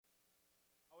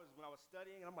was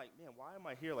studying, and I'm like, man, why am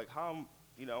I here? Like, I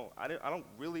don't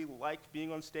really like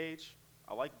being on stage.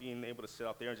 I like being able to sit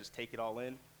out there and just take it all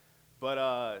in.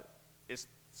 But it's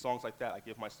songs like that I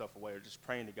give myself away, or just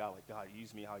praying to God, like, God,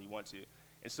 use me how you want to.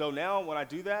 And so now when I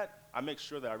do that, I make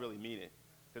sure that I really mean it,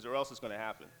 because or else it's going to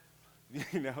happen.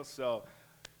 So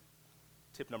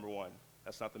tip number one.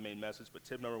 That's not the main message, but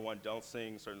tip number one, don't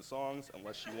sing certain songs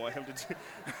unless you want him to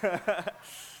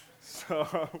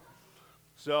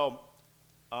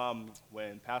do.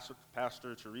 When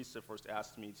Pastor Teresa first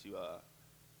asked me to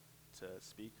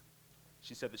speak,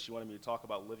 she said that she wanted me to talk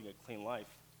about living a clean life.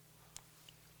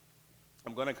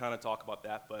 I'm going to kind of talk about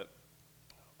that, but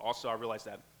also I realized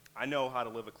that I know how to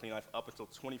live a clean life up until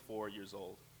 24 years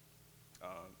old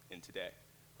in today,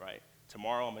 right?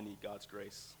 Tomorrow I'm going to need God's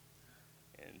grace.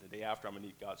 And the day after, I'm going to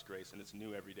need God's grace, and it's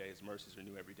new every day. His mercies are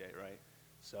new every day, right?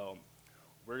 So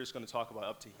we're just going to talk about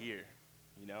up to here,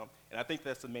 And I think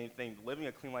that's the main thing. Living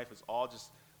a clean life is all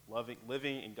just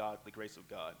living in God, the grace of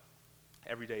God.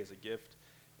 Every day is a gift,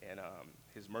 and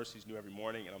his mercies new every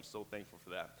morning, and I'm so thankful for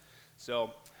that.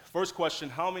 So first question,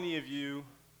 how many of you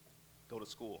go to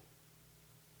school?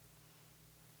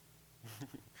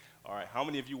 All right, how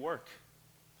many of you work?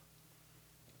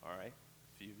 All right,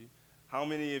 a few of you. How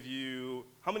many of you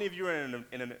are in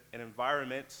an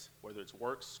environment, whether it's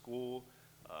work, school,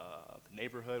 the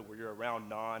neighborhood, where you're around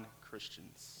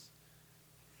non-Christians,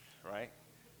 right?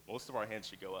 Most of our hands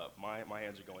should go up. My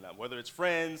hands are going up. Whether it's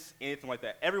friends, anything like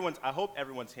that. I hope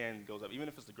everyone's hand goes up. Even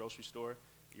if it's the grocery store,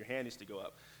 your hand needs to go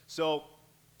up. So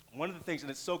one of the things, and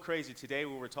it's so crazy, today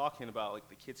we were talking about like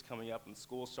the kids coming up and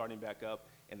school starting back up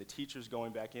and the teachers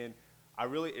going back in.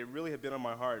 It really had been on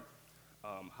my heart.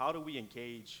 How do we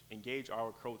engage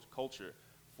our culture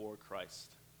for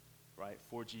Christ, right?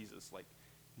 For Jesus, like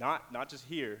not just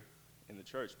here in the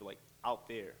church, but like out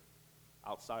there,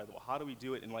 outside of the world. How do we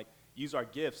do it and like use our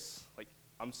gifts? Like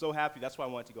I'm so happy. That's why I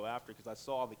wanted to go after, because I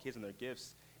saw all the kids and their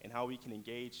gifts and how we can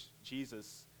engage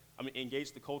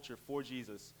the culture for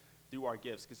Jesus through our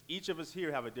gifts. Because each of us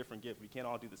here have a different gift. We can't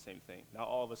all do the same thing. Not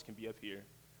all of us can be up here,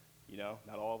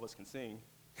 Not all of us can sing.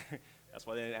 That's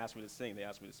why they didn't ask me to sing. They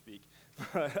asked me to speak.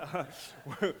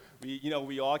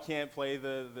 We all can't play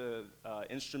the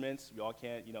instruments. We all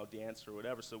can't, dance or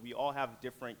whatever. So we all have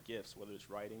different gifts, whether it's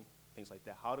writing, things like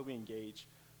that. How do we engage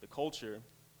the culture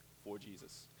for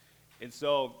Jesus? And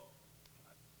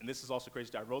this is also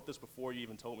crazy. I wrote this before you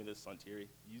even told me this, Santieri.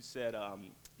 You said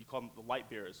you called them the light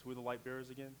bearers. Who are the light bearers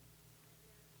again?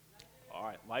 All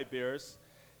right, light bearers.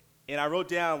 And I wrote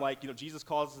down, Jesus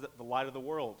calls it the light of the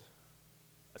world.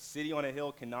 A city on a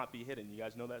hill cannot be hidden. You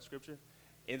guys know that scripture?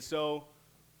 And so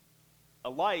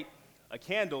a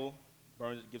candle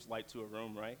gives light to a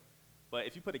room, right? But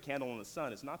if you put a candle in the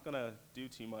sun, it's not going to do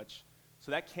too much.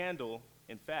 So that candle,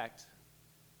 in fact,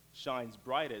 shines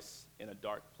brightest in a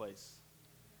dark place,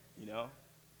 And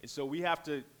so we have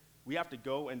to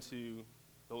go into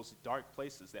those dark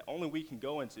places that only we can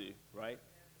go into, right?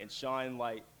 And shine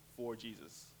light for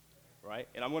Jesus. Right?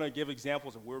 And I'm going to give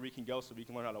examples of where we can go so we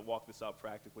can learn how to walk this out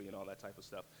practically and all that type of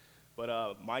stuff.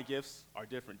 But my gifts are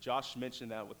different. Josh mentioned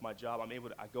that with my job,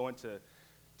 I go into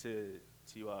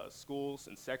schools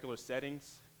and secular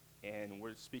settings, and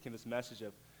we're speaking this message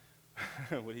of,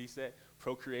 what did he say?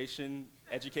 Procreation,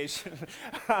 education.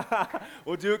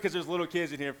 We'll do it because there's little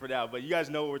kids in here for now, but you guys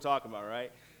know what we're talking about,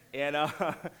 right? And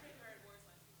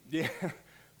yeah,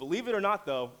 believe it or not,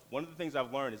 though, one of the things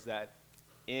I've learned is that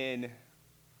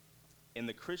in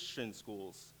the Christian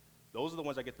schools, those are the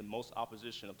ones that get the most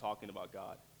opposition of talking about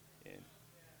God. And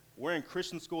we're in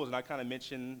Christian schools, and I kind of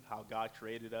mentioned how God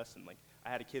created us, and I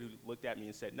had a kid who looked at me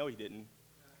and said, no, he didn't.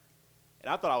 And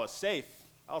I thought I was safe.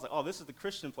 I was like, oh, this is the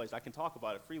Christian place. I can talk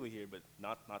about it freely here, but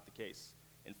not the case.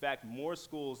 In fact, more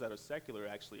schools that are secular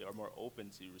actually are more open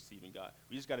to receiving God.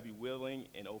 We just got to be willing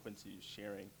and open to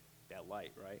sharing that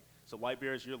light, right? So light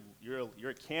bearers, you're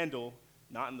a candle.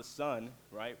 Not in the sun,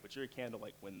 right? But you're a candle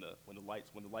when the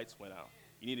lights went out.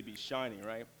 You need to be shining,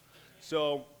 right?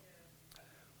 So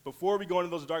before we go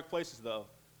into those dark places, though,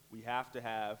 we have to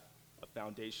have a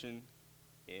foundation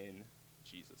in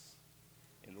Jesus,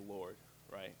 in the Lord,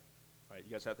 right? Right.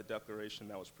 You guys had the declaration.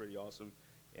 That was pretty awesome.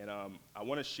 And I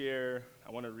want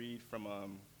to read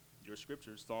from your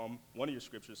scriptures, one of your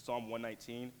scriptures, Psalm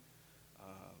 119,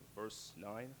 verse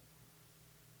 9.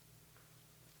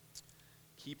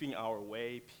 Keeping our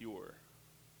way pure.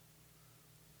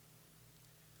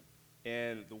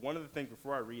 And one of the things,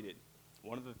 before I read it,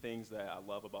 one of the things that I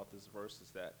love about this verse is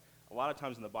that a lot of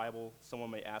times in the Bible, someone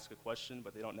may ask a question,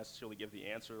 but they don't necessarily give the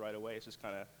answer right away. It's just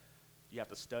kind of, you have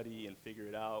to study and figure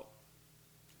it out.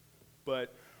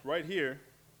 But right here,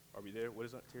 are we there? What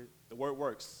is that here? The word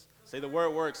works. Say the word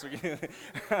works.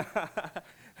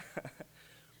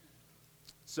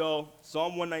 So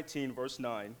Psalm 119, verse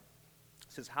 9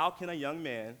 says, how can a young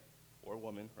man or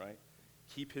woman, right,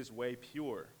 keep his way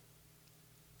pure?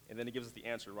 And then it gives us the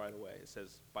answer right away. It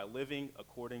says, by living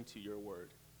according to your word,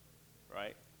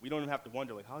 right? We don't even have to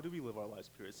wonder, like, how do we live our lives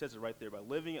pure? It says it right there, by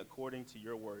living according to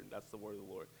your word. That's the word of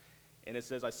the Lord. And it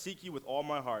says, I seek you with all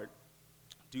my heart.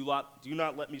 Do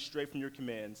not let me stray from your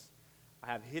commands. I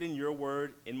have hidden your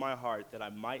word in my heart that I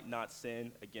might not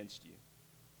sin against you.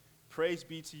 Praise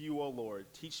be to you, O Lord.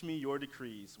 Teach me your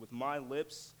decrees. With my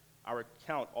lips I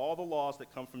recount all the laws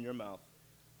that come from your mouth.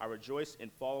 I rejoice in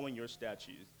following your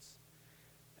statutes,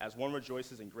 as one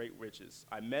rejoices in great riches.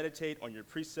 I meditate on your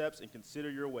precepts and consider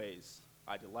your ways.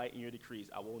 I delight in your decrees.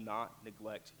 I will not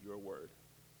neglect your word.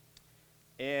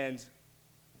 And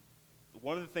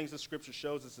one of the things that Scripture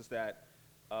shows us is that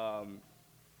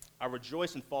I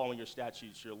rejoice in following your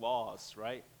statutes, your laws,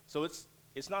 right? So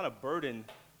it's not a burden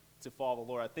to follow the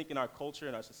Lord. I think in our culture,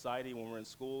 in our society, when we're in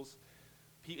schools,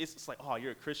 it's like, oh,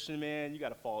 you're a Christian, man. You got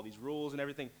to follow these rules and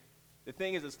everything. The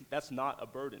thing is, that's not a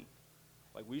burden.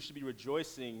 Like, we should be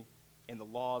rejoicing in the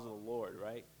laws of the Lord,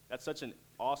 right? That's such an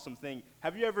awesome thing.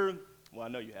 Have you ever, well, I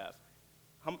know you have.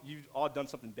 You've all done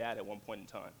something bad at one point in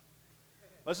time.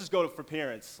 Let's just go for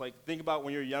parents. Like, think about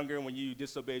when you were younger and when you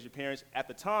disobeyed your parents. At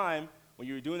the time, when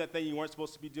you were doing that thing you weren't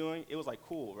supposed to be doing, it was like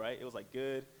cool, right? It was like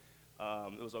good.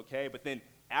 It was okay. But then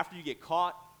after you get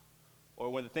caught, or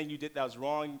when the thing you did that was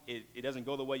wrong, it doesn't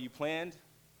go the way you planned,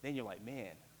 then you're like,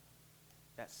 man,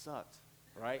 that sucked,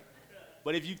 right?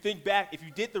 But if you think back, if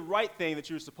you did the right thing that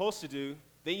you were supposed to do,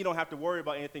 then you don't have to worry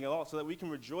about anything at all, so that we can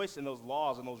rejoice in those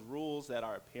laws and those rules that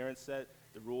our parents set,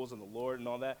 the rules of the Lord and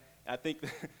all that. And I think,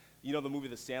 you know the movie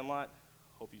The Sandlot?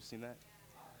 Hope you've seen that.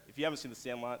 If you haven't seen The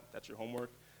Sandlot, that's your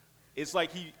homework. It's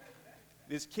like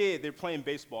this kid, they're playing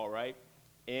baseball, right?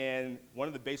 And one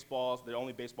of the baseballs, the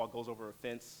only baseball goes over a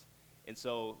fence. And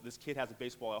so this kid has a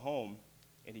baseball at home,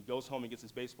 and he goes home and gets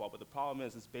his baseball. But the problem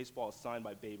is this baseball is signed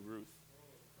by Babe Ruth.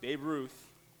 Babe Ruth,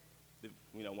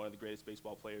 one of the greatest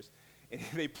baseball players. And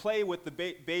they play with the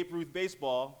Babe Ruth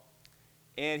baseball,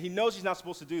 and he knows he's not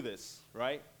supposed to do this,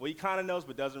 right? Well, he kind of knows,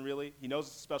 but doesn't really. He knows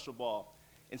it's a special ball.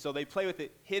 And so they play with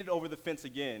it, hit it over the fence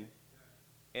again,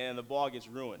 and the ball gets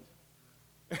ruined.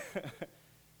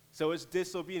 So it's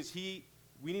disobedience.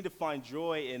 We need to find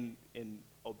joy in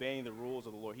obeying the rules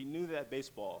of the Lord. He knew that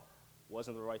baseball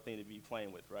wasn't the right thing to be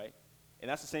playing with, right? And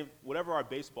that's the same, whatever our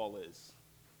baseball is,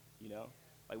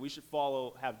 Like, we should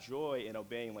have joy in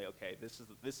obeying, like, okay, this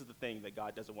is the thing that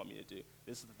God doesn't want me to do.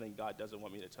 This is the thing God doesn't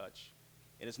want me to touch.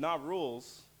 And it's not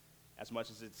rules as much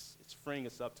as it's freeing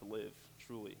us up to live,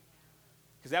 truly.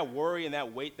 Because that worry and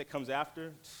that weight that comes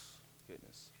after,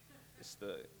 goodness,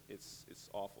 it's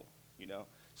awful,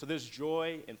 So there's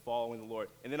joy in following the Lord.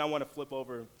 And then I want to flip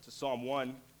over to Psalm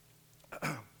 1.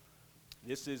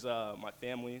 This is my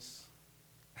family's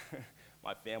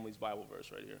Bible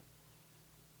verse right here.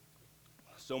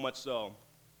 So much so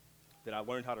that I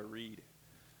learned how to read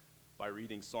by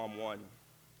reading Psalm 1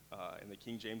 in the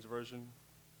King James Version.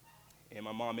 And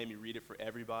my mom made me read it for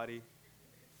everybody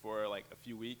for like a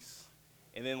few weeks.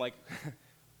 And then what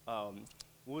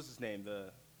was his name,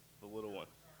 the little one?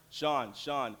 Sean.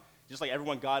 Just like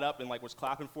everyone got up and like was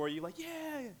clapping for you, like,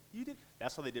 yeah, you did.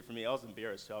 That's how they did for me. I was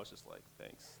embarrassed, so I was just like,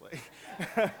 thanks.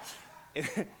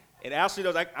 And Ashley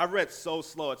knows I read so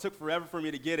slow. It took forever for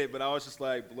me to get it, but I was just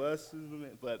like, bless his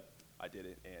name. But I did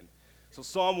it. And so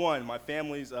Psalm 1, my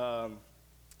family's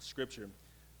scripture.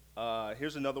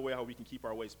 Here's another way how we can keep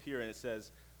our ways pure. And it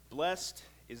says, blessed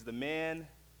is the man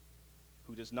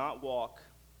who does not walk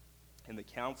in the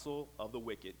counsel of the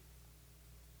wicked,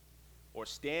 or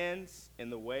stands in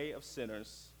the way of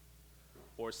sinners,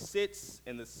 or sits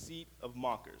in the seat of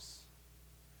mockers.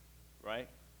 Right?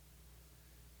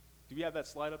 Do we have that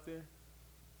slide up there?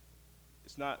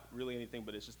 It's not really anything,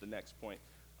 but it's just the next point.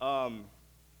 And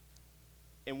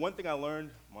one thing I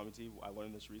learned, Mommy T, I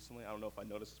learned this recently. I don't know if I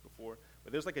noticed this before,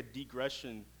 but there's like a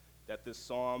digression that this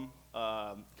psalm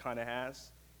kind of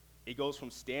has. It goes from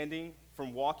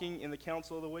walking in the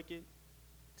counsel of the wicked,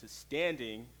 to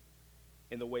standing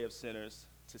in the way of sinners,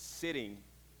 to sitting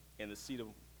in the seat of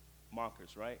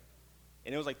mockers, right?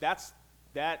 And it was like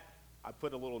that. I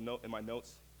put a little note in my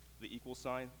notes. The equal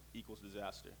sign equals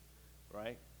disaster,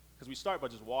 right? Because we start by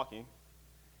just walking,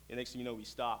 and next thing you know, we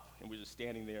stop, and we're just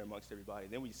standing there amongst everybody.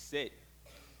 And then we sit,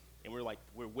 and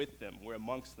we're with them, we're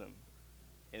amongst them.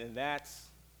 And then that's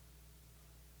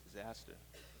disaster.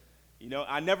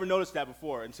 I never noticed that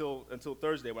before until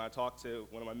Thursday when I talked to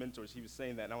one of my mentors. He was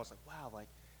saying that, and I was like, wow, like,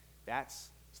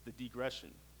 it's the digression.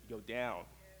 You go down,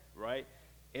 right?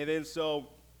 And then so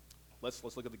let's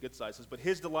look at the good side. It says, but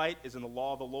his delight is in the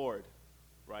law of the Lord,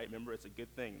 right? Remember, it's a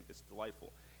good thing. It's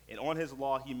delightful. And on his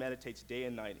law he meditates day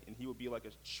and night, and he will be like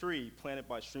a tree planted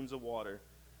by streams of water,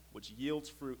 which yields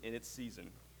fruit in its season,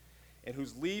 and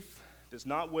whose leaf does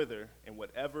not wither, and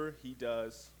whatever he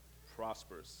does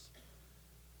prospers.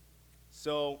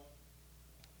 So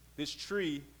this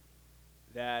tree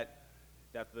that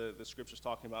the scripture's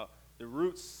talking about, the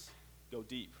roots go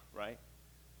deep, right?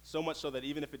 So much so that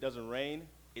even if it doesn't rain,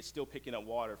 it's still picking up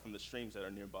water from the streams that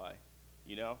are nearby.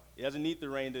 You know, it doesn't need the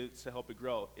rain to help it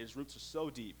grow. Its roots are so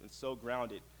deep and so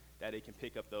grounded that it can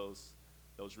pick up those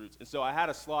roots. And so I had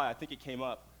a slide, I think it came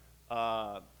up,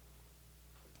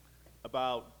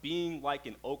 about being like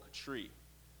an oak tree,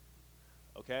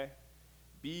 okay?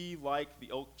 Be like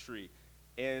the oak tree.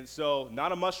 And so,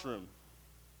 not a mushroom,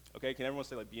 okay? Can everyone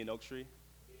say, like, be an oak tree?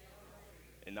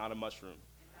 And not a mushroom.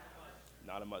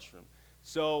 Not a mushroom.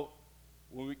 So,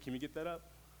 can we get that up?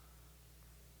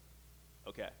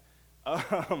 Okay.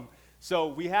 So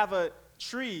we have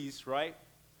trees, right?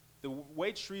 The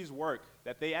way trees work,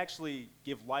 that they actually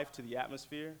give life to the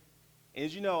atmosphere. And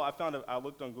as you know, I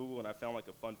looked on Google and I found like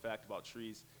a fun fact about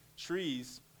trees.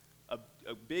 Trees, a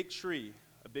big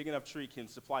enough tree can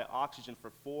supply oxygen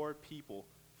for 4 people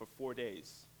for 4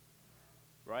 days,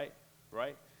 right?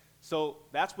 Right? So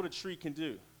that's what a tree can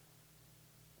do.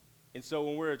 And so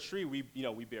when we're a tree, we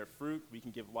bear fruit. We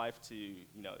can give life to,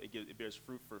 it bears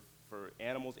fruit for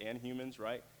animals and humans,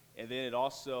 right? And then it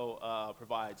also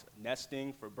provides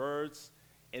nesting for birds,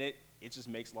 and it just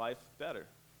makes life better,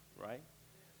 right?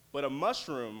 But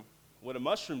what a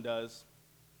mushroom does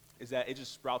is that it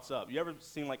just sprouts up. You ever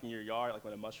seen like in your yard, like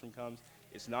when a mushroom comes,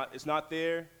 it's not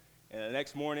there, and the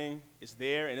next morning it's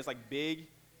there, and it's like big,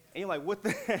 and you're like, what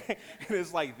the heck? And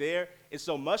it's like there. And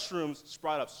so mushrooms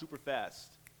sprout up super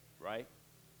fast, right?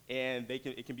 And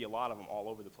it can be a lot of them all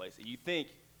over the place. And you think,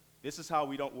 this is how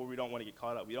we don't want to get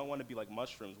caught up. We don't want to be like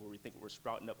mushrooms where we think we're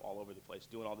sprouting up all over the place,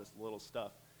 doing all this little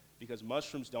stuff, because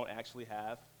mushrooms don't actually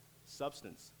have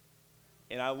substance.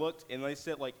 And I looked, and they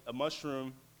said like a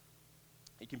mushroom,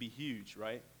 it can be huge,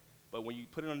 right? But when you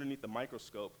put it underneath the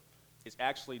microscope, it's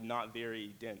actually not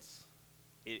very dense.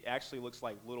 It actually looks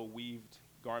like little weaved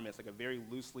garments, like a very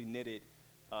loosely knitted,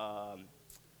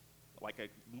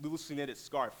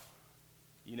 scarf,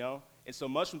 you know? And so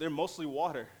mushrooms, they're mostly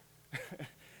water.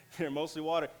 They're mostly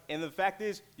water. And the fact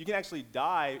is, you can actually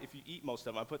die if you eat most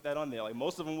of them. I put that on there. Like,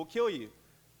 most of them will kill you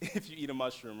if you eat a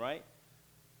mushroom, right?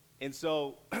 And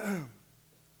so,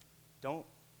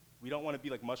 we don't want to be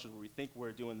like mushrooms where we think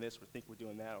we're doing this, we think we're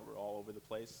doing that, or we're all over the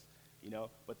place, you know?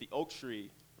 But the oak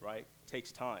tree, right,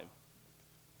 takes time.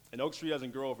 An oak tree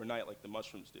doesn't grow overnight like the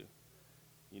mushrooms do,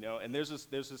 you know? And there's this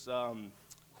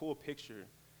cool picture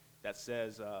that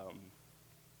says,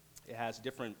 it has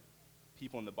different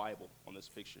people in the Bible on this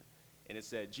picture. And it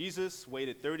said, Jesus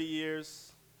waited 30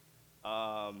 years,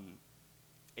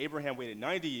 Abraham waited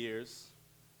 90 years,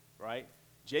 right?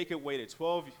 Jacob waited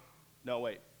 14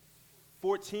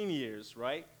 years,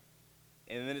 right?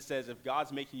 And then it says, if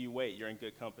God's making you wait, you're in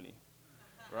good company,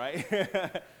 right?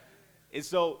 And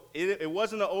so it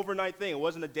wasn't an overnight thing. It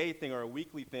wasn't a day thing or a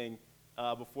weekly thing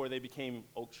before they became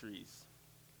oak trees,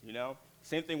 you know?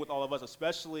 Same thing with all of us,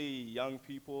 especially young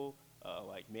people,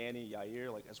 like Manny,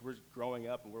 Yair, like as we're growing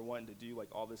up and we're wanting to do like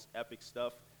all this epic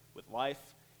stuff with life,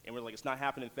 and we're like, it's not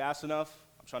happening fast enough.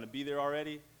 I'm trying to be there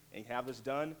already and have this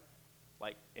done.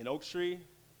 Like an oak tree,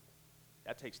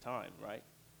 that takes time, right?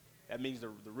 That means the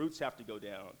roots have to go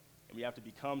down, and we have to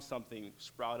become something,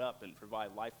 sprout up, and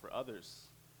provide life for others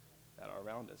that are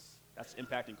around us. That's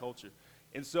impacting culture.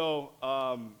 And so,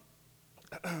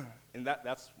 and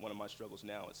that's one of my struggles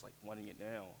now. It's like wanting it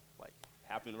now, like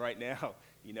happen right now.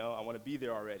 You know, I want to be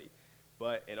there already.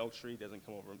 But an oak tree doesn't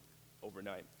come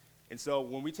overnight. And so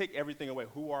when we take everything away,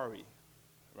 who are we,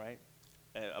 right?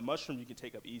 A mushroom you can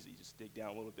take up easy. Just dig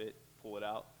down a little bit, pull it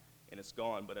out, and it's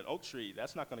gone. But an oak tree,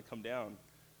 that's not going to come down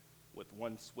with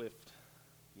one swift,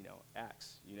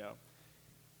 axe,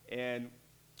 And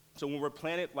so when we're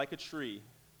planted like a tree,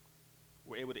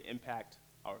 we're able to impact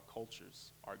our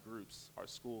cultures, our groups, our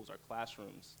schools, our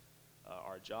classrooms,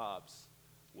 our jobs,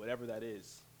 whatever that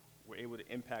is. We're able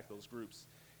to impact those groups.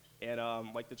 And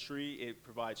like the tree, it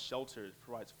provides shelter, it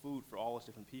provides food for all those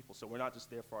different people. So we're not just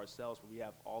there for ourselves, but we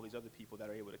have all these other people that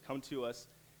are able to come to us,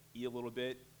 eat a little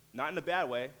bit, not in a bad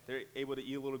way. They're able to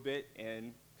eat a little bit,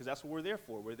 and because that's what we're there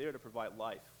for. We're there to provide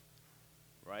life,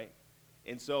 right?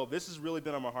 And so this has really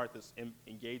been on my heart, this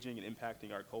engaging and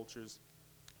impacting our cultures,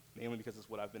 mainly because it's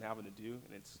what I've been having to do,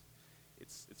 and it's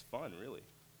fun, really,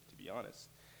 to be honest.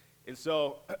 And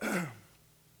so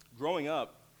growing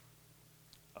up,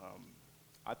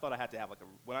 I thought I had to have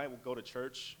when I would go to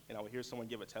church and I would hear someone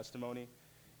give a testimony,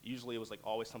 usually it was like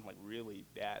always something like really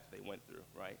bad they went through,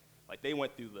 right? Like they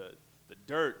went through the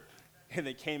dirt and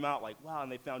they came out like, wow,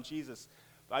 and they found Jesus.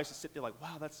 But I used to sit there like,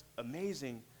 wow, that's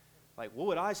amazing. Like, what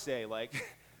would I say? Like,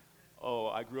 oh,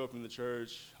 I grew up in the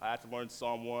church. I had to learn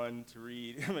Psalm 1 to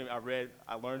read.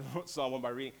 I learned Psalm 1 by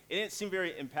reading. It didn't seem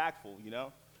very impactful, you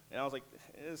know? And I was like,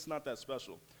 it's not that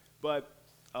special. But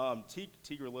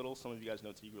Tigger Little, some of you guys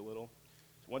know Tigger Little.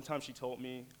 One time she told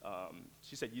me,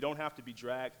 she said, you don't have to be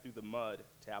dragged through the mud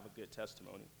to have a good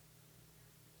testimony.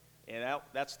 And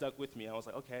that stuck with me. I was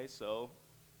like, okay, so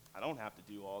I don't have to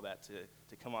do all that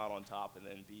to come out on top and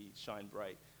then shine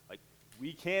bright. Like,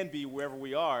 we can be wherever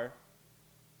we are,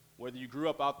 whether you grew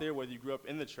up out there, whether you grew up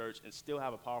in the church, and still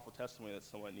have a powerful testimony that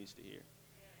someone needs to hear,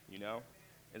 you know?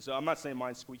 And so I'm not saying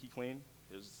mine's squeaky clean.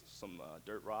 There's some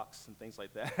dirt rocks and things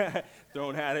like that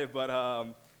thrown at it,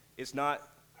 but it's not,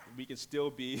 we can still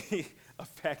be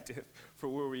effective for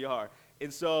where we are.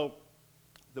 And so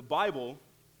the Bible,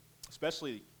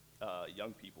 especially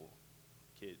young people,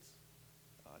 kids,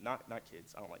 not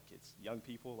kids, I don't like kids, young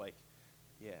people, like,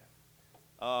 yeah.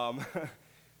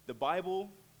 The Bible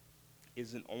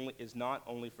is not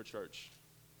only for church,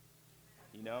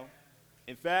 you know?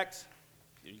 In fact,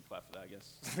 you can clap for that, I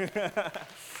guess.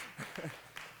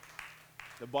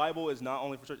 The Bible is not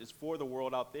only for church, it's for the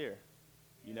world out there,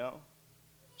 you know?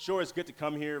 Sure, it's good to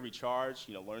come here, recharge,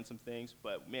 you know, learn some things,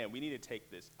 but man, we need to take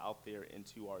this out there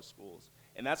into our schools.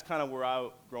 And that's kind of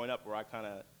growing up, where I kind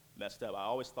of messed up. I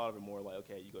always thought of it more like,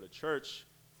 okay, you go to church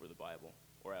for the Bible,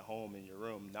 or at home in your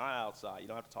room, not outside. You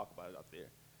don't have to talk about it out there,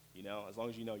 you know, as long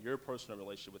as you know your personal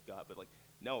relationship with God. But like,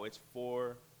 no, it's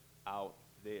for out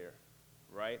there,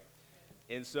 right?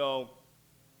 And so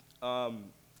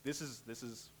this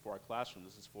is for our classroom.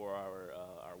 This is for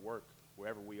our work.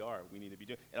 Wherever we are, we need to be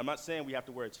doing. And I'm not saying we have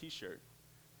to wear a T-shirt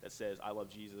that says "I love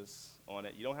Jesus" on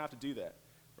it. You don't have to do that,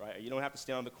 right? You don't have to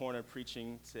stand on the corner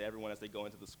preaching to everyone as they go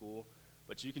into the school.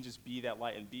 But you can just be that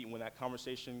light and be. When that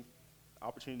conversation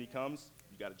opportunity comes,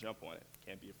 you got to jump on it.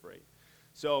 Can't be afraid.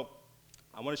 So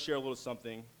I want to share a little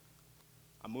something.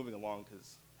 I'm moving along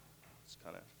because it's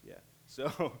kind of, yeah.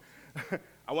 So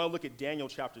I want to look at Daniel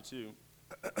chapter 2.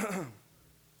 I'm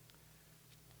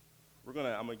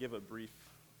gonna give a brief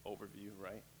overview,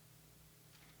 right?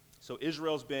 So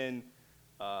Israel's been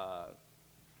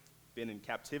in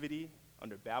captivity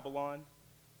under Babylon,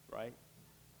 right?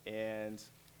 And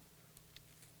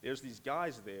there's these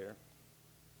guys there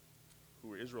who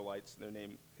were Israelites.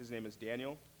 His name is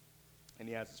Daniel, and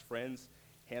he has his friends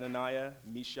Hananiah,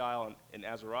 Mishael, and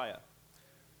Azariah.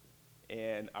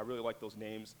 And I really like those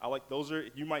names.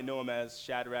 You might know them as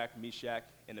Shadrach, Meshach,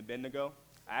 and Abednego.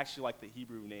 I actually like the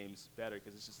Hebrew names better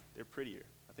because they're prettier.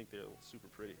 I think they're super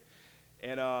pretty.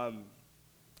 And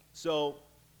so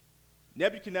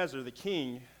Nebuchadnezzar, the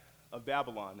king of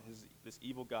Babylon, this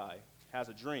evil guy, has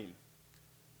a dream,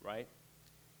 right?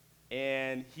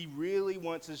 And he really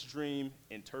wants his dream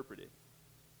interpreted,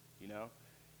 you know?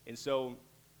 And so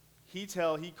he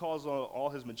calls on all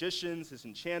his magicians, his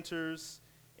enchanters,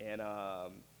 and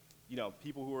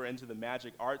people who are into the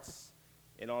magic arts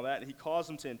and all that. And he calls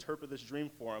them to interpret this dream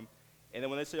for him. And then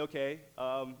when they say, okay,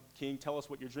 king, tell us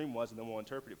what your dream was, and then we'll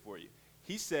interpret it for you.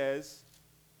 He says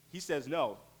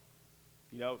no.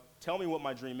 You know, tell me what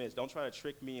my dream is. Don't try to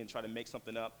trick me and try to make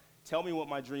something up. Tell me what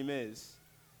my dream is,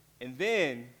 and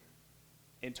then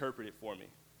interpret it for me.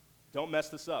 Don't mess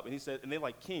this up. And he said, and they're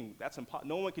like, king, that's impossible.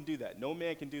 No one can do that. No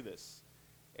man can do this.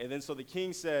 And then so the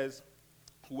king says,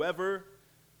 whoever,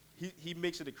 he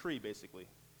makes a decree basically.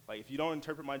 Like, if you don't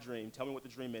interpret my dream, tell me what the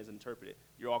dream is and interpret it,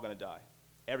 you're all going to die.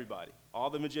 Everybody. All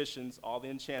the magicians, all the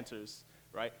enchanters,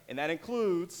 right? And that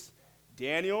includes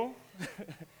Daniel,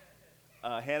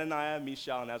 Hananiah,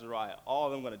 Mishael, and Azariah. All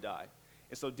of them going to die.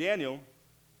 And so Daniel,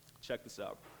 check this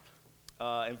out.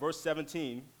 In verse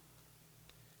 17,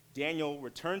 Daniel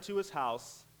returned to his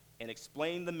house and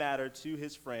explained the matter to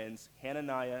his friends,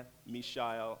 Hananiah,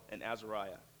 Mishael, and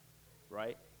Azariah,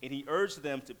 right? And he urged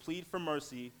them to plead for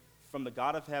mercy from the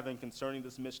God of heaven concerning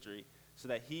this mystery, so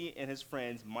that he and his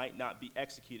friends might not be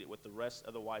executed with the rest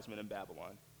of the wise men in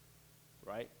Babylon,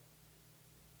 right?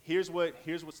 Here's what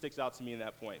sticks out to me in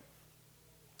that point.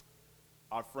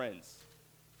 Our friends,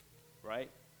 right?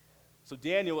 So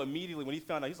Daniel immediately, when he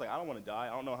found out, he's like, I don't want to die.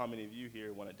 I don't know how many of you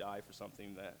here want to die for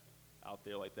something that out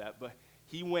there like that, but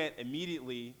he went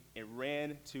immediately and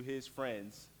ran to his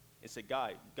friends and said,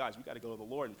 guys, we got to go to the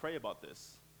Lord and pray about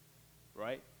this,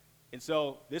 right? And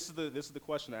so this is the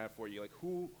question I have for you. Like,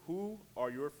 who are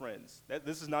your friends?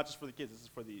 This is not just for the kids. This is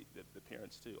for the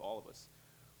parents too, all of us.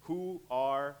 Who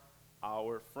are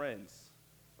our friends?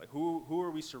 Like, who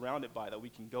are we surrounded by that we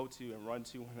can go to and run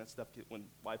to when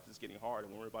life is getting hard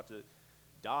and when we're about to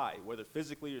die, whether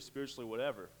physically or spiritually,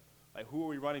 whatever? Like, who are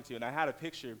we running to? And I had a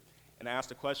picture, and I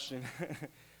asked a question,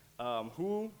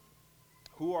 who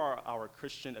are our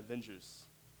Christian Avengers,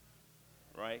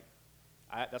 right?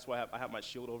 That's why I have my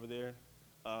shield over there.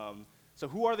 So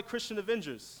who are the Christian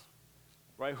Avengers,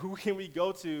 right? Who can we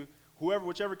go to?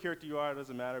 Whichever character you are, it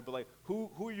doesn't matter. But like,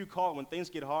 who are you calling when things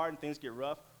get hard and things get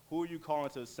rough? Who are you calling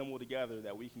to assemble together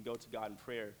that we can go to God in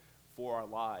prayer for our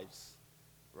lives,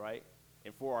 right?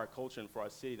 And for our culture and for our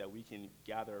city that we can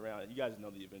gather around. You guys know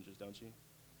the Avengers, don't you?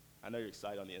 I know you're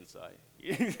excited on the inside.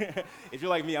 If you're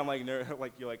like me, I'm like nerd,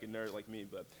 like you're like a nerd like me.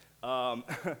 But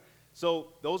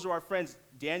so those are our friends.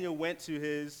 Daniel went to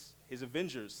his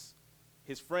Avengers,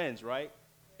 his friends, right?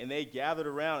 And they gathered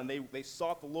around and they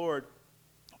sought the Lord.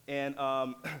 And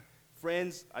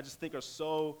friends, I just think are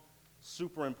so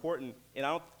super important.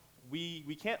 And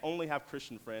we can't only have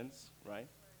Christian friends, right?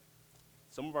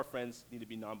 Some of our friends need to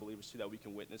be non-believers too that we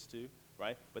can witness to,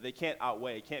 right? But they can't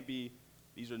outweigh. It can't be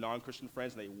these are non-Christian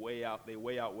friends and they way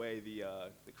outweigh the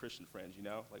Christian friends, you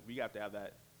know? Like, we have to have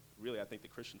that. Really, I think the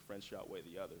Christian friends should outweigh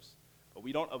the others. But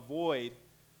we don't avoid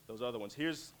those other ones.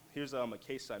 Here's a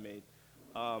case I made.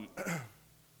 I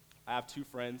have two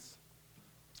friends,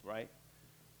 right?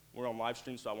 We're on live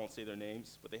stream, so I won't say their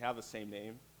names, but they have the same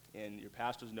name, and your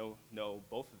pastors know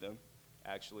both of them,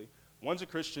 actually. One's a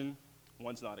Christian,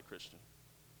 one's not a Christian,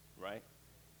 right?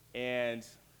 And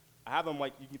I have them,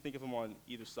 like, you can think of them on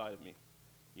either side of me,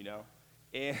 you know?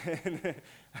 And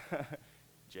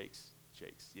Jake's,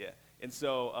 yeah. And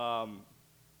so,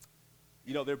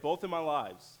 you know, they're both in my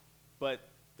lives, but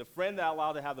the friend that I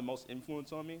allow to have the most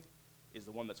influence on me is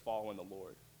the one that's following the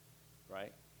Lord,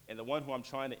 right? And the one who I'm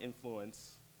trying to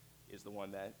influence is the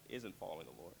one that isn't following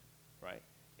the Lord, right?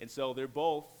 And so they're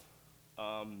both,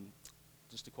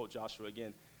 just to quote Joshua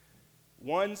again,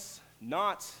 one's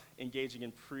not engaging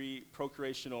in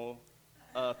procreational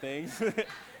things,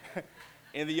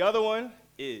 and the other one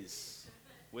is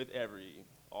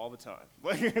all the time,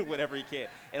 whatever he can.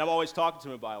 And I'm always talking to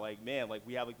him about, like, man, like,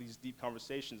 we have like these deep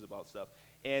conversations about stuff.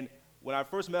 And when I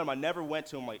first met him, I never went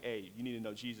to him like, hey, you need to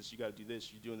know Jesus, you got to do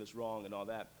this, you're doing this wrong, and all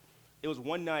that. It was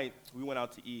one night we went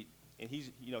out to eat, and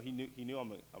he knew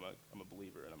I'm a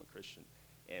believer and I'm a Christian.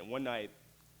 And one night,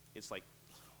 it's like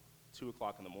 2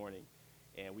 o'clock in the morning,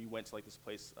 and we went to like this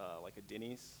place, like a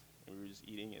Denny's, and we were just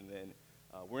eating, and then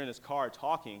we're in his car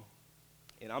talking,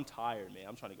 and I'm tired, man.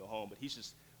 I'm trying to go home, but he's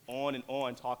just on and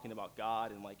on talking about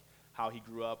God and like how he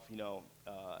grew up, you know,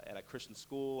 at a Christian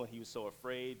school, and he was so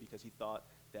afraid because he thought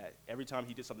that every time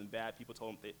he did something bad, people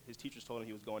told him his teachers told him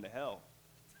he was going to hell.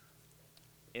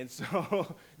 And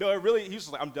so, no, he was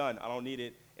just like, I'm done. I don't need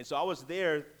it. And so I was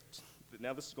there.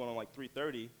 Now this is going on like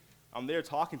 3:30. I'm there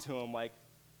talking to him like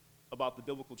about the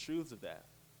biblical truths of that.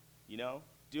 You know,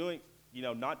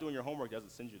 not doing your homework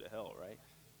doesn't send you to hell, right?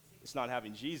 It's not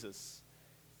having Jesus.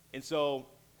 And so,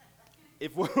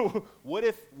 what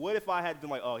if I had been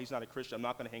like, oh, he's not a Christian. I'm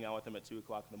not going to hang out with him at 2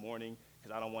 o'clock in the morning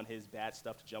because I don't want his bad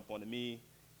stuff to jump onto me.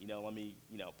 You know, let me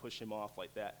push him off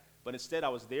like that. But instead, I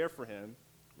was there for him,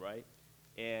 right?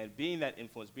 And being that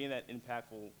influence, being that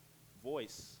impactful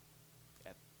voice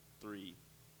at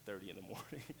 3:30 in the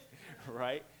morning,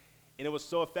 right? And it was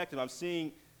so effective. I'm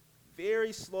seeing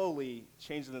very slowly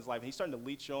changes in his life. And he's starting to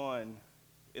leech on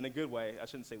in a good way. I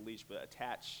shouldn't say leech, but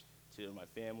attach to my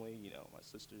family, you know, my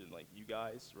sister and like you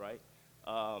guys, right?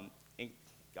 And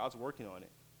God's working on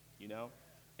it, you know?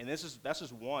 And that's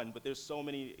just one, but there's so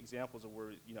many examples of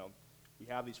where, you know, we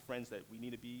have these friends that we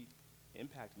need to be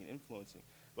impacting and influencing.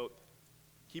 But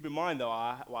keep in mind, though,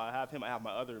 while I have him, I have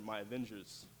my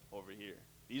Avengers over here.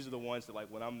 These are the ones that, like,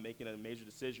 when I'm making a major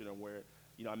decision or where,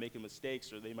 you know, I'm making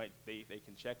mistakes, or they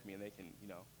can check me and they can, you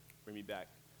know, bring me back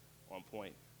on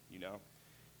point, you know.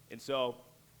 And so,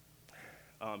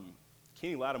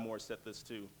 Kenny Lattimore said this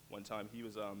too one time. He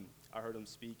was, I heard him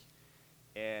speak,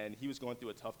 and he was going through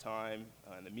a tough time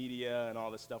in the media and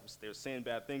all this stuff. They were saying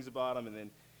bad things about him, and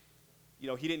then, you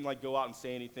know, he didn't like go out and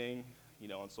say anything, you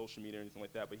know, on social media or anything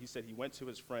like that. But he said he went to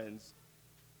his friends,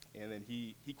 and then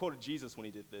he quoted Jesus when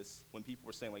he did this. When people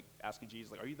were saying, like, asking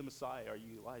Jesus, like, are you the Messiah? Are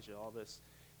you Elijah? All this.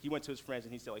 He went to his friends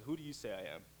and he said, like, who do you say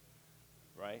I am?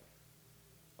 Right?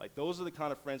 Like, those are the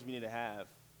kind of friends we need to have.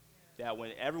 That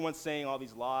when everyone's saying all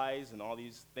these lies and all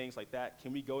these things like that,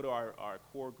 can we go to our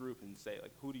core group and say,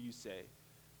 like, who do you say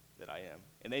that I am?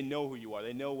 And they know who you are.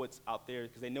 They know what's out there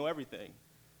because they know everything.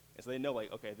 And so they know,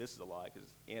 like, okay, this is a lie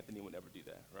because Anthony would never do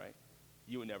that, right?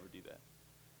 You would never do that.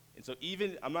 And so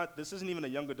this isn't even a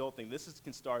young adult thing. This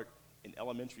can start in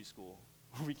elementary school.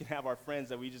 We can have our friends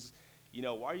that we just,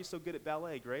 Why are you so good at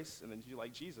ballet, Grace? And then you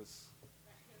like Jesus.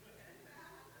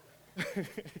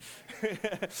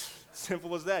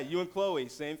 Simple as that. You and Chloe,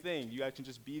 same thing. You guys can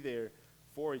just be there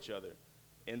for each other.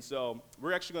 And so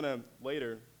we're actually going to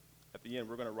later, at the end,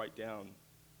 we're going to write down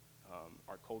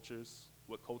our cultures.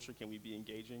 What culture can we be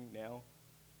engaging now,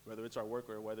 whether it's our work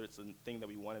or whether it's a thing that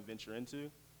we want to venture into.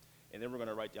 And then we're going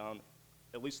to write down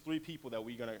at least 3 people that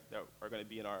are going to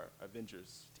be in our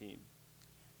Avengers team.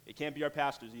 It can't be our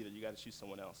pastors either. You got to choose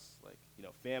someone else. Like,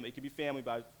 family. It could be family,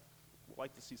 but I'd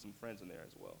like to see some friends in there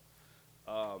as well.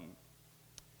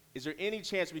 Is there any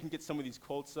chance we can get some of these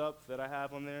quotes up that I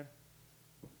have on there?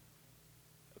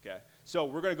 Okay. So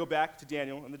we're going to go back to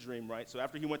Daniel and the dream, right? So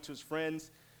after he went to his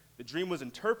friends, the dream was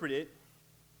interpreted,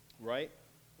 right?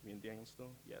 Are we in Daniel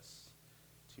still? Yes.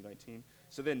 2:19.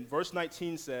 So then verse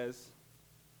 19 says,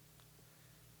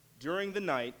 during the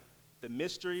night, the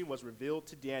mystery was revealed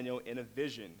to Daniel in a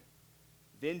vision.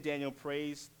 Then Daniel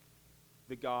praised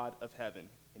the God of heaven.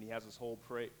 And he has this whole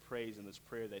praise in this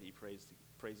prayer that he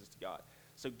praises to God.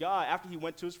 So God, after he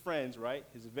went to his friends, right,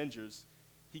 his Avengers,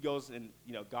 he goes and,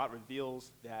 God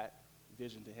reveals that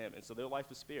vision to him. And so their life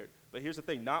is spared. But here's the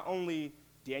thing. Not only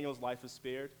Daniel's life is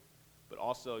spared, but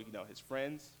also, his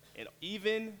friends, and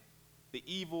even the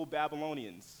evil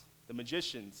Babylonians, the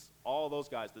magicians, all those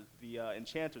guys, the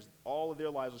enchanters, all of their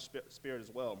lives are spared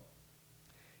as well.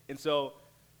 And so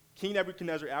King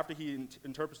Nebuchadnezzar, after he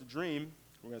interprets the dream,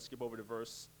 we're going to skip over to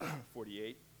verse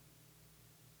 48.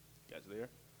 You guys there?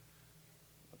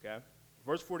 Okay.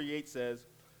 Verse 48 says,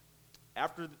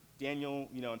 after Daniel,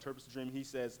 interprets the dream, he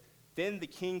says, then the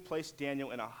king placed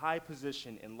Daniel in a high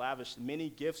position and lavished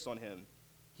many gifts on him.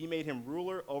 He made him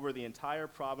ruler over the entire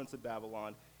province of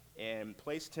Babylon and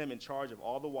placed him in charge of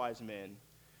all the wise men.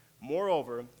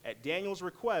 Moreover, at Daniel's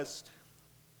request,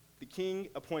 the king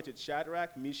appointed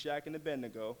Shadrach, Meshach, and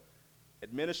Abednego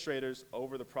administrators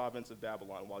over the province of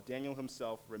Babylon, while Daniel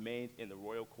himself remained in the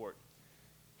royal court.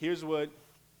 Here's what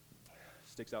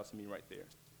sticks out to me right there.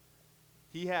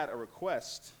 He had a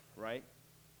request, right?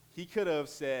 He could have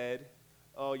said,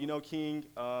 oh, king,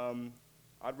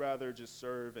 I'd rather just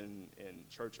serve in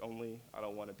church only. I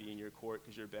don't want to be in your court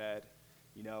because you're bad.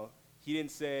 He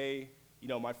didn't say,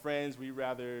 my friends, we'd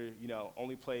rather,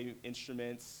 only play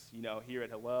instruments, here at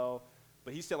Hillel.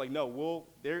 But he said, no,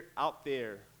 they're out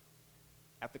there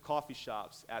at the coffee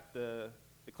shops, at the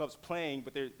clubs playing,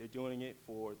 but they're doing it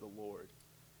for the Lord,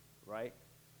 right?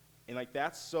 And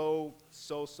that's so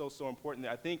important.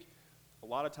 I think a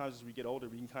lot of times as we get older,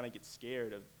 we can kind of get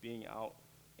scared of being out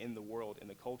in the world, in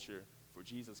the culture for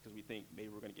Jesus, because we think maybe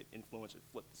we're going to get influenced or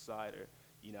flip the side, or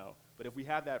But if we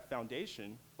have that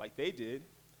foundation, like they did,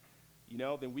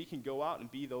 then we can go out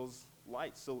and be those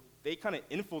lights. So they kind of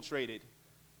infiltrated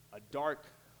a dark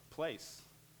place,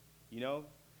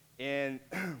 And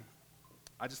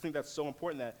I just think that's so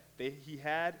important that he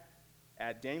had,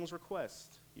 at Daniel's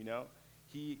request,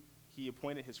 he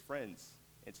appointed his friends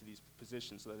into these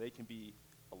positions so that they can be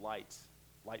a light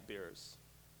bearers,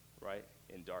 right,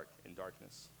 in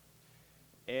darkness.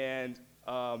 And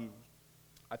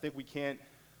I think we can't,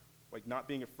 not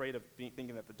being afraid of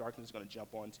thinking that the darkness is going to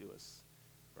jump onto us,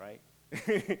 right?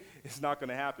 It's not going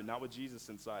to happen, not with Jesus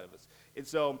inside of us. And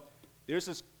so there's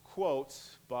this quote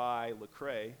by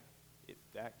Lecrae, if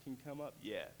that can come up.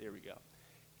 Yeah, there we go.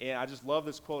 And I just love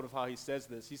this quote of how he says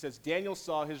this. He says, Daniel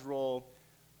saw his role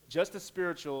just as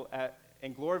spiritual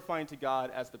and glorifying to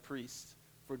God as the priest.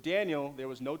 For Daniel, there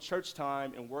was no church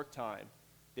time and work time.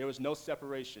 There was no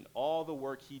separation. All the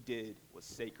work he did was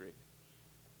sacred,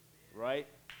 right?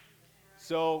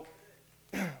 So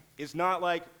it's not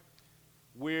like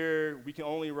we can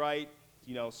only write,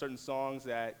 certain songs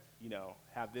that,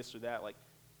 have this or that.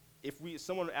 If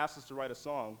someone asks us to write a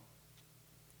song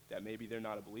that maybe they're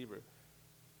not a believer,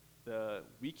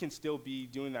 we can still be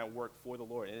doing that work for the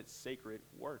Lord, and it's sacred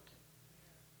work,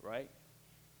 right?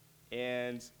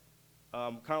 And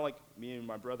kind of like me and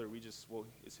my brother,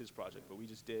 it's his project, but we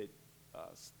just did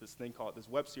this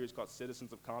web series called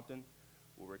Citizens of Compton,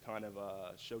 where we're kind of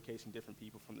showcasing different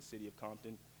people from the city of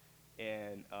Compton.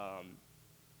 And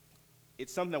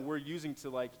it's something that we're using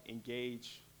to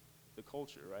engage the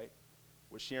culture, right?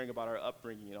 We're sharing about our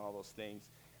upbringing and all those things.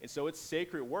 And so it's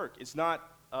sacred work. It's not,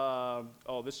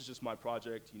 this is just my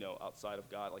project, outside of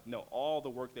God. No, all the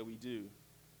work that we do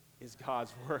is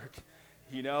God's work.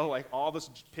 All the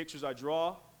pictures I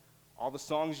draw, all the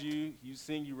songs you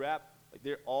sing, you rap,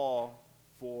 they're all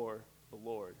for the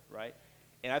Lord, right?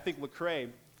 And I think Lecrae,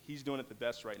 he's doing it the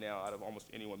best right now out of almost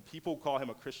anyone. People call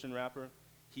him a Christian rapper.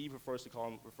 He prefers to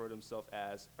refer to himself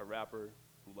as a rapper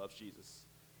who loves Jesus,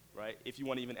 right? If you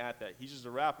want to even add that. He's just a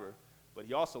rapper, but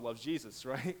he also loves Jesus,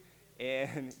 right?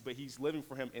 but he's living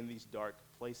for him in these dark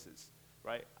places,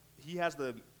 right? He has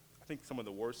I think some of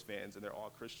the worst fans, and they're all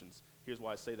Christians. Here's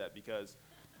why I say that, because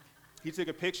he took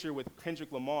a picture with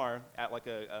Kendrick Lamar at like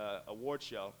a award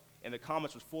show, and the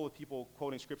comments was full of people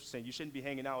quoting scripture saying, you shouldn't be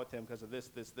hanging out with him because of this,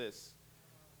 this, this.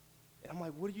 And I'm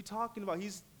like, what are you talking about?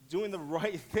 He's doing the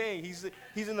right thing. He's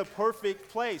in the perfect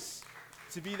place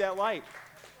to be that light.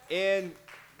 And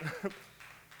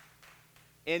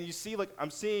and you see, like,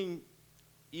 I'm seeing,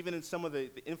 even in some of the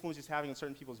influence he's having in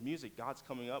certain people's music, God's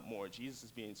coming up more. Jesus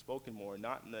is being spoken more,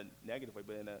 not in a negative way,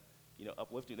 but in a,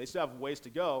 uplifting. They still have ways to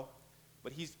go,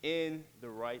 but he's in the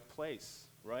right place,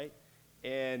 right?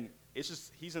 And it's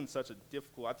just, he's in such a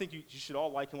difficult, I think you should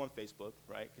all like him on Facebook,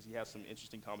 right? Because he has some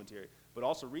interesting commentary. But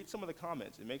also read some of the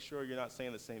comments and make sure you're not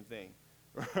saying the same thing,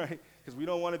 right? Because we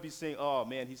don't want to be saying, oh,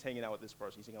 man, he's hanging out with this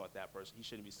person, he's hanging out with that person. He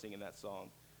shouldn't be singing that song.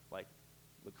 Like,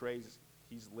 Lecrae's,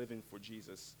 he's living for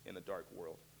Jesus in a dark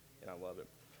world, and I love it.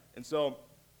 And so,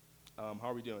 how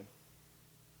are we doing?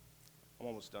 I'm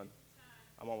almost done.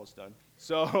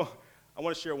 So I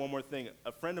want to share one more thing.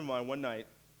 A friend of mine, one night,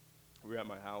 we were at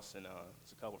my house, and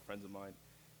it's a couple of friends of mine,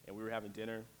 and we were having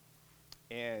dinner,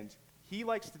 and he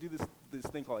likes to do this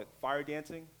thing called fire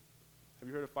dancing. Have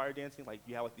you heard of fire dancing? Like,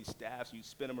 you have like these staffs, you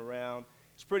spin them around.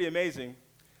 It's pretty amazing.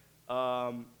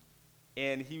 And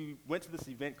he went to this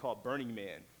event called Burning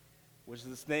Man, which is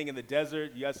this thing in the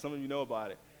desert. You guys, some of you know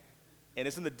about it. And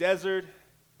it's in the desert.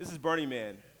 This is Burning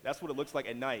Man. That's what it looks like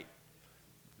at night.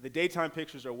 The daytime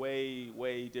pictures are way,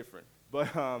 way different.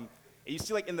 But you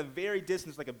see, like, in the very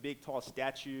distance, like a big, tall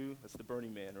statue. That's the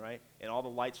Burning Man, right? And all the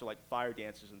lights are like fire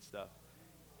dancers and stuff.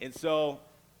 And so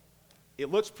it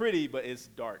looks pretty, but it's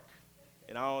dark.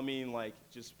 And I don't mean, like,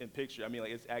 just in picture. I mean,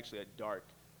 like, it's actually a dark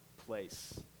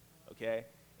place, okay?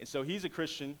 And so he's a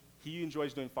Christian. He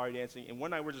enjoys doing fire dancing. And one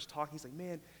night we're just talking. He's like,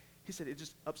 man, he said, it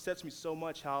just upsets me so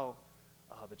much how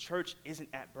the church isn't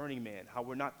at Burning Man, how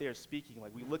we're not there speaking.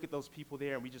 Like, we look at those people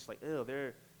there, and we just like, oh,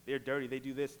 they're dirty. They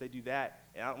do this, they do that,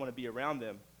 and I don't want to be around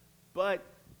them. But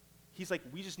he's like,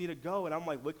 we just need to go. And I'm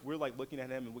like, we're like looking at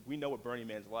him, and we know what Burning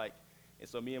Man's like. And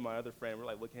so me and my other friend, we're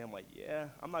like looking at him like, yeah,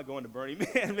 I'm not going to Burning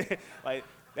Man, man. Like,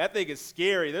 that thing is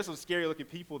scary. There's some scary looking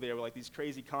people there with like these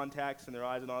crazy contacts in their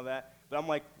eyes and all that. But I'm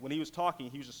like, when he was talking,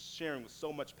 he was just sharing with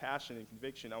so much passion and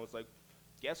conviction. I was like,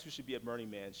 guess who should be at Burning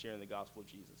Man sharing the gospel of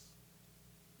Jesus?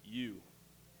 You.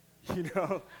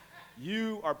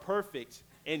 You are perfect.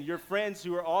 And your friends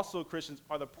who are also Christians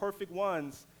are the perfect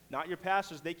ones, not your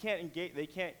pastors. They can't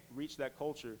reach that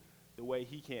culture the way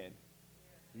he can.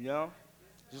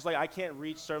 Just like I can't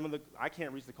reach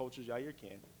the cultures Jair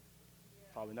can.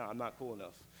 Probably not. I'm not cool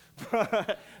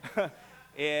enough.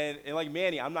 and like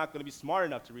Manny, I'm not going to be smart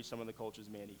enough to reach some of the cultures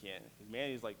Manny can. Because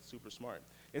Manny's like super smart.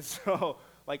 And so,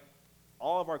 like,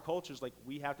 all of our cultures, like,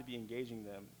 we have to be engaging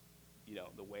them,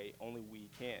 the way only we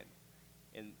can.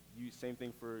 And same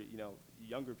thing for,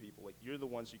 younger people. Like, you're the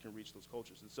ones who can reach those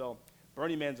cultures. And so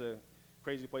Burning Man's a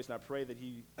crazy place, and I pray that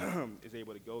he is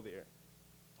able to go there.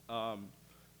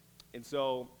 And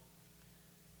so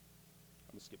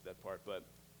I'm going to skip that part. But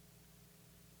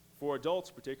for adults,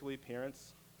 particularly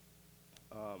parents,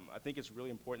 I think it's really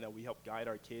important that we help guide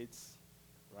our kids,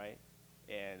 right?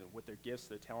 And what their gifts,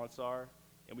 their talents are.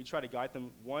 And we try to guide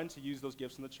them, one, to use those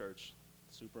gifts in the church.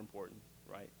 Super important,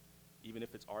 right? Even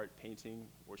if it's art, painting,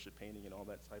 worship painting, and all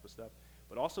that type of stuff.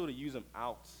 But also to use them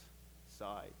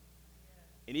outside.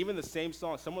 And even the same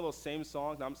songs, some of those same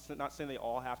songs, I'm not saying they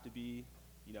all have to be,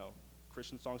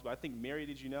 Christian songs, but I think Mary,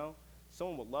 Did You Know?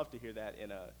 Someone would love to hear that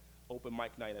in an open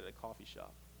mic night at a coffee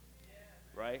shop,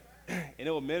 right? And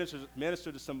it will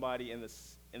minister to somebody in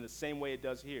the same way it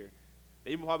does here.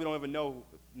 They probably don't even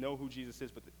know who Jesus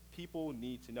is, but the people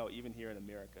need to know, even here in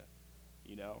America,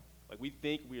 Like,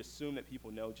 we assume that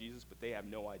people know Jesus, but they have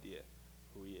no idea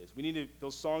who he is.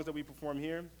 Those songs that we perform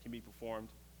here can be performed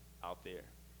out there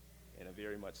in a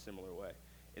very much similar way.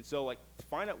 And so, like,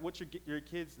 find out what your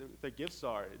kids, their gifts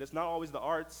are. It's not always the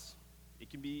arts. It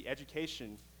can be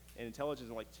education and intelligence,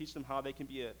 and, like, teach them how they can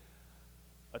be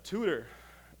a tutor,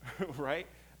 right?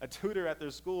 A tutor at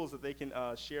their schools that they can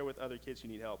share with other kids who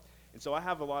need help. And so I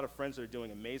have a lot of friends that are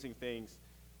doing amazing things,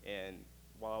 and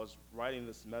while I was writing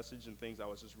this message and things, I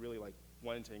was just really, like,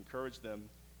 wanting to encourage them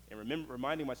and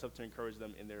reminding myself to encourage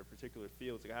them in their particular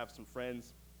fields. Like, I have some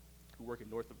friends who work in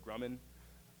Northrop Grumman,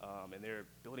 and they're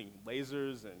building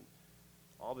lasers and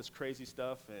all this crazy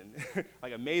stuff and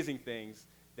like amazing things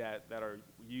that are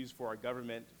used for our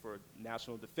government, for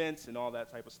national defense and all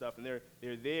that type of stuff. And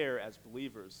they're there as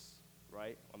believers,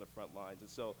 right, on the front lines. And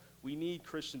so we need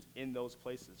Christians in those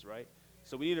places, right?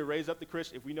 So we need to raise up the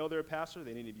Christian. If we know they're a pastor,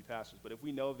 they need to be pastors. But if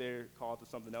we know they're called to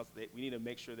something else, we need to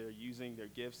make sure they're using their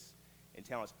gifts and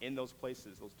talents in those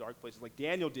places, those dark places, like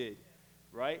Daniel did,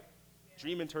 right?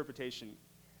 Dream interpretation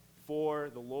for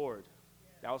the Lord.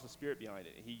 That was the spirit behind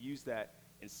it. And he used that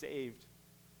and saved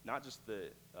not just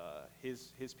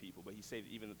his people, but he saved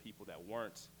even the people that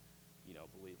weren't,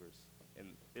 believers.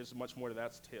 And there's much more to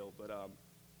that tale. But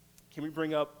can we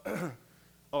bring up?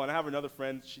 Oh, and I have another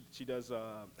friend. She does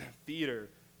theater,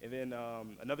 and then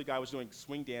another guy was doing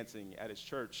swing dancing at his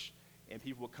church. And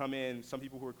people would come in. Some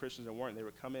people who were Christians and weren't, they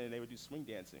would come in and they would do swing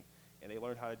dancing, and they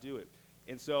learned how to do it.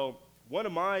 And so one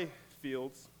of my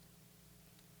fields,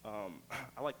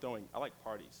 I like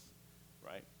parties,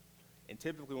 right? And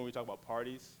typically when we talk about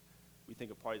parties, we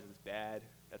think of parties as bad.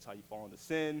 That's how you fall into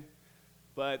sin.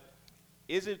 But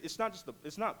it's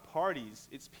not parties,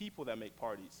 it's people that make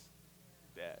parties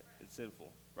bad and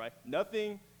sinful, right?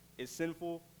 Nothing is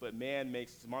sinful, but man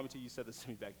makes, Mommy T, you said this to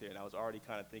me back there, and I was already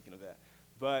kind of thinking of that.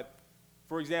 But,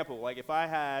 for example, like if I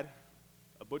had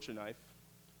a butcher knife,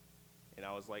 and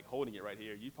I was like holding it right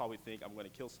here, you'd probably think I'm going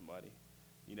to kill somebody,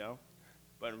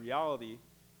 But in reality,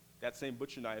 that same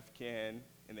butcher knife can,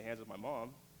 in the hands of my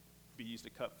mom, be used to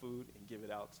cut food and give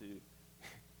it out to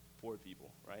poor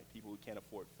people, right? People who can't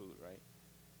afford food, right?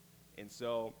 And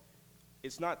so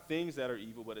it's not things that are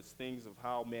evil, but it's things of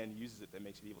how man uses it that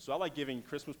makes it evil. So I like giving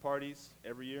Christmas parties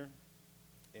every year,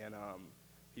 and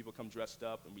people come dressed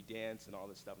up, and we dance and all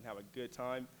this stuff and have a good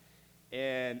time.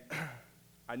 And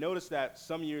I noticed that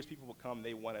some years people will come,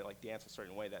 they want to like dance a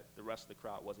certain way that the rest of the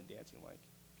crowd wasn't dancing like.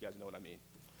 You guys know what I mean.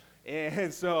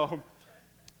 And so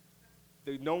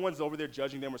no one's over there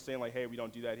judging them or saying like, hey, we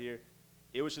don't do that here.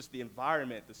 It was just the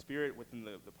environment, the spirit within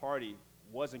the party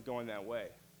wasn't going that way.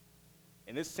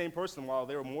 And this same person, while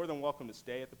they were more than welcome to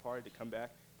stay at the party, to come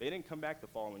back, they didn't come back the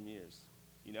following years,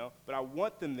 But I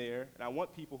want them there, and I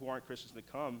want people who aren't Christians to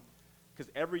come,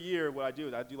 because every year what I do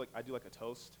is I do like a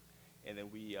toast, and then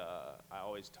I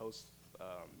always toast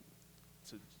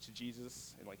to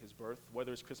Jesus and like his birth,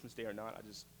 whether it's Christmas Day or not. I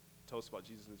just toast about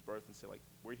Jesus and his birth and say like,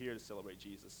 we're here to celebrate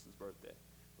Jesus' birthday,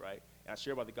 right? And I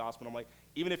share about the gospel. And I'm like,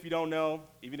 even if you don't know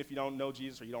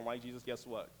Jesus or you don't like Jesus, guess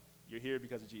what? You're here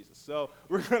because of Jesus. So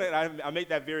I make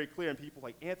that very clear, and people are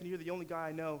like, Anthony, you're the only guy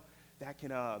I know that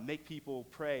can make people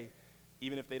pray,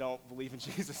 even if they don't believe in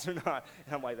Jesus or not.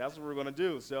 And I'm like, that's what we're going to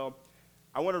do. So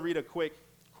I want to read a quick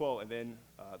quote, and then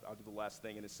I'll do the last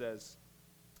thing. And it says,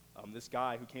 this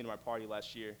guy who came to my party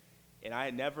last year, and I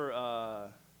had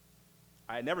never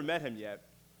met him yet.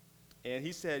 And he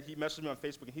messaged me on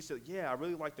Facebook, and he said, yeah, I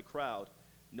really liked the crowd.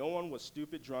 No one was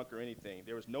stupid, drunk, or anything.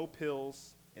 There was no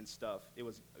pills and stuff. It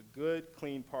was a good,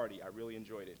 clean party. I really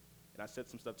enjoyed it. And I said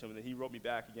some stuff to him, and then he wrote me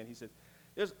back again. He said,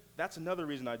 that's another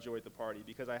reason I enjoyed the party,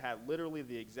 because I had literally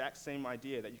the exact same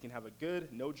idea that you can have a good,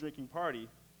 no-drinking party,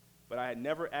 but I had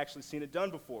never actually seen it done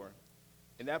before.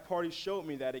 And that party showed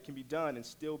me that it can be done and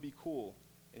still be cool.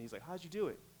 And he's like, how'd you do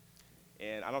it?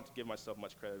 And I don't have to give myself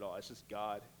much credit at all. It's just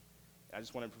God. And I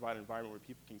just want to provide an environment where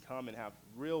people can come and have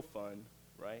real fun,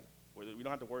 right? Where we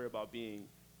don't have to worry about being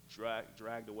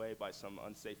dragged away by some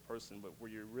unsafe person, but where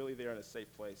you're really there in a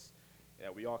safe place, and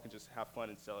that we all can just have fun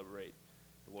and celebrate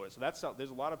the Lord. So there's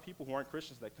a lot of people who aren't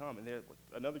Christians that come, and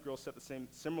another girl said the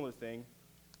similar thing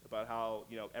about how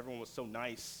everyone was so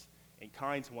nice and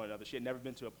kind to one another. She had never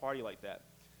been to a party like that,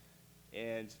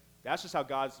 and that's just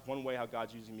one way how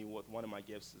God's using me with one of my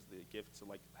gifts is the gift to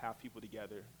like have people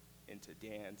together and to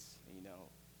dance, and,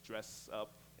 dress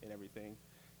up and everything,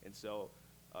 and so.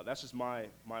 That's just my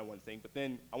one thing. But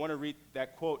then I want to read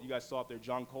that quote you guys saw up there,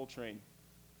 John Coltrane.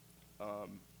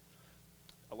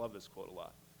 I love this quote a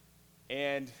lot.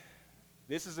 And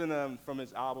this is from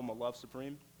his album, A Love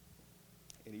Supreme.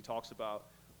 And he talks about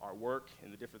our work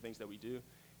and the different things that we do.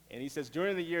 And he says,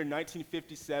 during the year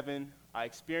 1957, I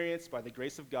experienced, by the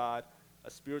grace of God,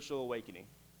 a spiritual awakening,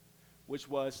 which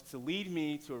was to lead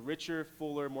me to a richer,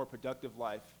 fuller, more productive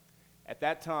life. At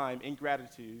that time, in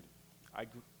gratitude,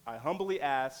 I humbly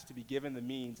ask to be given the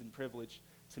means and privilege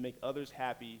to make others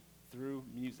happy through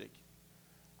music.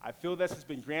 I feel this has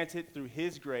been granted through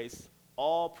his grace.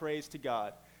 All praise to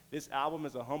God. This album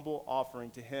is a humble offering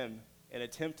to him, an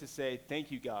attempt to say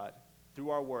thank you, God, through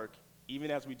our work, even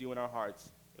as we do in our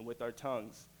hearts and with our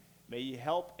tongues. May you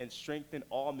help and strengthen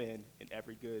all men in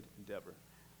every good endeavor.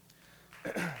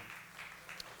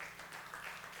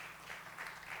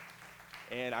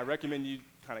 And I recommend you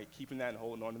kind of keeping that and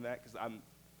holding on to that, because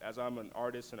as I'm an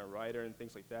artist and a writer and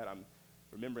things like that, I'm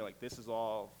remembering like this is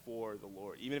all for the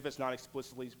Lord. Even if it's not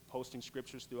explicitly posting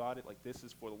scriptures throughout it, like this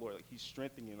is for the Lord. Like he's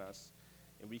strengthening us,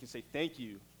 and we can say thank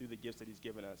you through the gifts that he's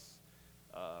given us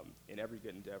in every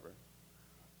good endeavor.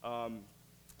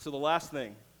 So the last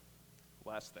thing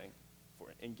for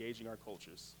engaging our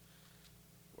cultures,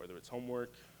 whether it's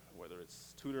homework, whether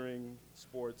it's tutoring,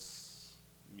 sports,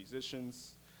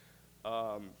 musicians.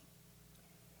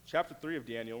 Chapter 3 of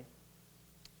Daniel,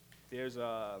 there's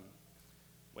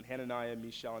when Hananiah,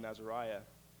 Mishael, and Azariah,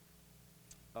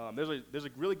 there's a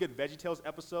really good VeggieTales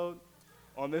episode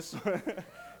on this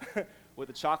with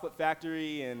the chocolate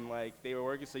factory, and like they were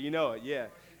working, so you know it, yeah.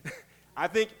 I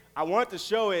think I wanted to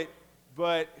show it,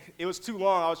 but it was too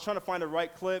long. I was trying to find the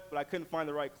right clip, but I couldn't find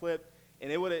the right clip,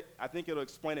 and I think it'll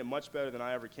explain it much better than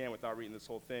I ever can without reading this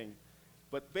whole thing.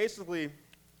 But basically,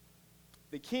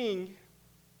 the king,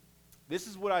 this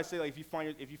is what I say, like if you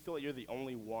feel like you're the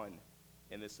only one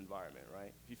in this environment,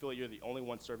 right? If you feel like you're the only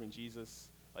one serving Jesus,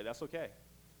 like that's okay.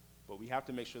 But we have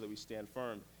to make sure that we stand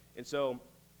firm. And so,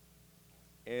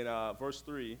 in verse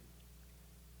 3,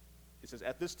 it says,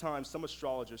 "At this time, some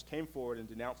astrologers came forward and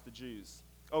denounced the Jews."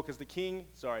 Oh, because the king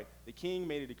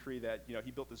made a decree that,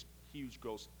 he built this huge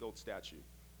gold statue,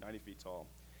 90 feet tall.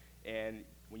 And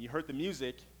when you heard the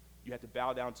music, you had to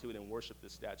bow down to it and worship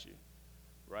this statue,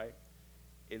 right?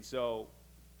 And so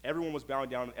everyone was bowing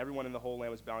down, everyone in the whole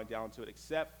land was bowing down to it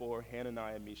except for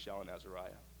Hananiah, Mishael, and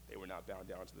Azariah. They were not bowing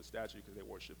down to the statue because they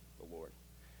worshiped the Lord.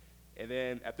 And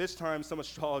then at this time, some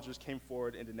astrologers came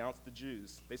forward and denounced the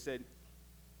Jews. They said,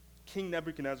 "King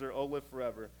Nebuchadnezzar, O live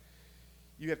forever.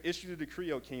 You have issued a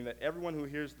decree, O king, that everyone who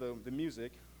hears the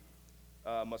music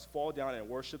must fall down and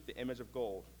worship the image of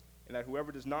gold, and that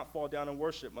whoever does not fall down and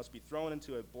worship must be thrown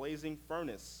into a blazing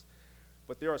furnace.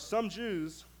 But there are some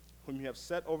Jews whom you have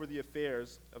set over the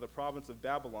affairs of the province of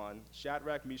Babylon,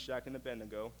 Shadrach, Meshach, and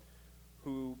Abednego,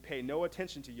 who pay no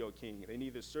attention to you, O king. They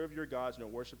neither serve your gods nor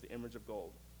worship the image of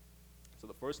gold." So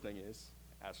the first thing is,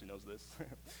 Ashley knows this,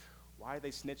 why did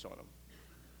they snitch on him?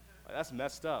 Like, that's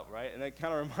messed up, right? And that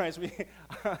kind of reminds me,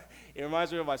 it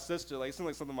reminds me of my sister. Like, it seems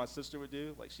like something my sister would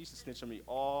do. Like, she used to snitch on me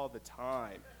all the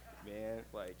time, man.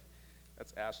 Like,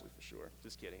 that's Ashley for sure.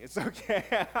 Just kidding. It's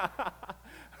okay.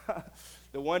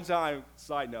 The one time,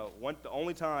 side note, the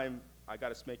only time I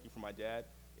got a spanking from my dad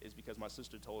is because my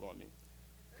sister told on me.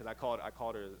 Because I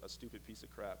called her a stupid piece of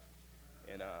crap.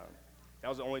 And that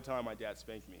was the only time my dad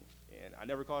spanked me. And I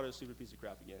never called her a stupid piece of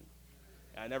crap again.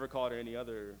 And I never called her any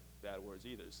other bad words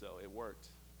either, so it worked,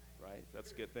 right?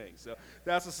 That's a good thing. So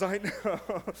that's a side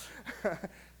note.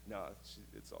 No,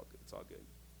 it's all good. It's all good.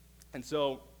 And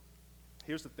so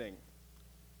here's the thing.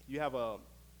 You have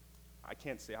I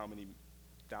can't say how many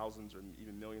thousands or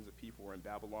even millions of people were in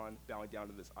Babylon bowing down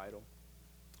to this idol.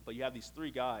 But you have these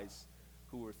three guys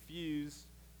who refused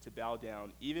to bow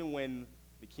down, even when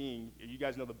the king, you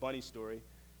guys know the bunny story,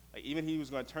 like even he was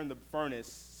going to turn the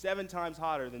furnace 7 times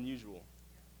hotter than usual.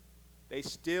 They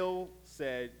still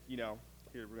said, here,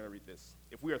 we're going to read this.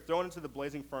 "If we are thrown into the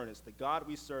blazing furnace, the God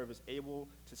we serve is able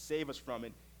to save us from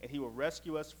it, and he will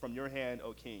rescue us from your hand,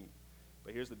 O king."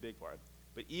 But here's the big part.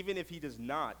 "But even if he does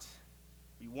not,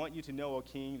 we want you to know, O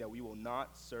king, that we will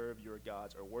not serve your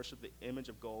gods or worship the image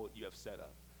of gold you have set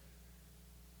up."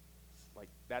 It's like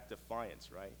that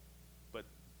defiance, right? But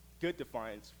good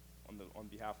defiance on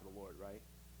behalf of the Lord, right?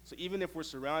 So even if we're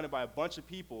surrounded by a bunch of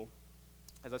people,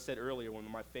 as I said earlier, when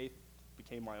my faith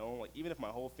became my own, like even if my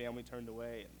whole family turned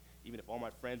away, and even if all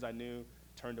my friends I knew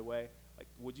turned away, like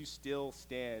would you still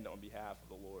stand on behalf of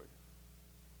the Lord?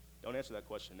 Don't answer that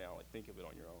question now. Like think of it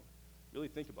on your own. Really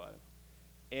think about it.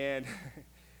 And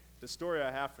the story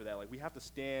I have for that, like we have to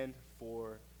stand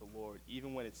for the Lord,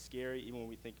 even when it's scary, even when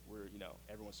we think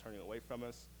everyone's turning away from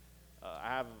us. I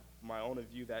have my own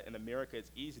view that in America,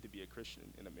 it's easy to be a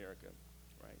Christian in America,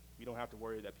 right? We don't have to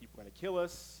worry that people are going to kill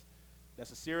us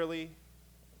necessarily,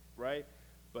 right?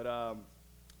 But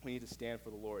we need to stand for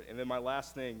the Lord. And then my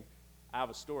last thing, I have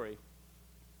a story.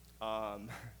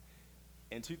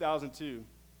 In 2002,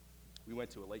 we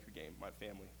went to a Laker game, my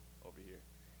family over here.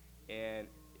 And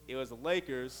it was the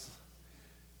Lakers.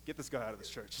 Get this guy out of this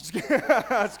church.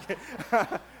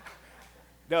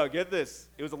 No, get this.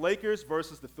 It was the Lakers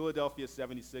versus the Philadelphia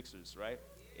 76ers, right?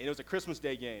 And it was a Christmas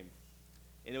Day game.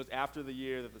 And it was after the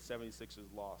year that the 76ers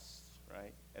lost,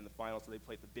 right? And the finals, so they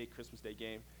played the big Christmas Day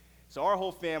game. So our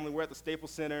whole family, we're at the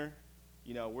Staples Center.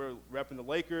 We're repping the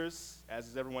Lakers, as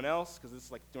is everyone else, because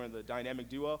it's like during the dynamic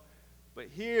duo. But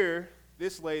here,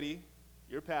 this lady,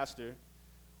 your pastor,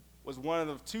 was one of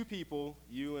the 2 people,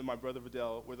 you and my brother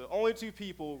Vidal, were the only 2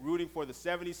 people rooting for the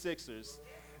 76ers.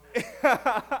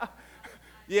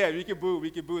 Yeah, we could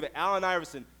boo the Allen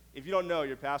Iverson. If you don't know,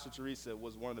 your pastor Teresa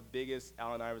was one of the biggest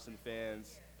Allen Iverson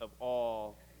fans of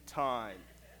all time.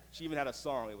 She even had a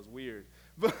song. It was weird.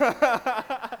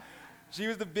 But she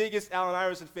was the biggest Allen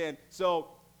Iverson fan. So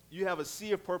you have a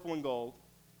sea of purple and gold.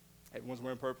 Everyone's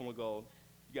wearing purple and gold.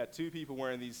 You got 2 people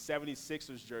wearing these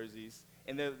 76ers jerseys.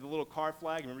 and the little car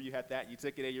flag, remember you had that? You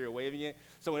took it and you were waving it.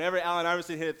 So whenever Allen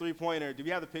Iverson hit a three-pointer, do we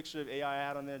have the picture of AI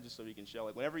hat on there just so we can show?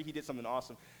 Like whenever he did something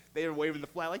awesome, they were waving the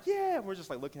flag like, yeah. We're just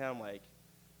like looking at him like,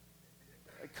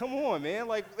 come on, man.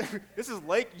 Like this is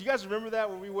Lake. You guys remember that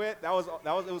when we went? It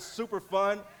was super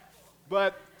fun.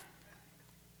 But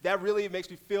that really makes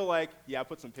me feel like, yeah, I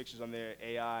put some pictures on there,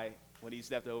 AI, when he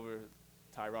stepped over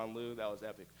Tyronn Lue. That was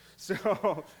epic.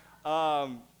 So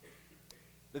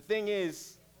the thing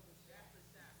is,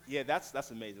 yeah,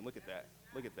 that's amazing. Look at that.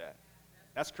 Look at that.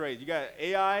 That's crazy. You got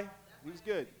AI. He was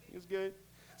good. He was good.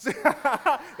 So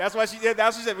that's why she did.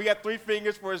 That's what she said. We got 3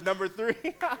 fingers for his number 3.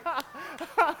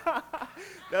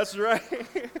 That's right.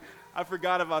 I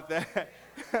forgot about that.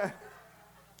 But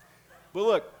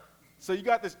look, so you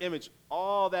got this image,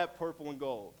 all that purple and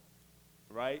gold,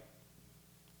 right?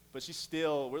 But she's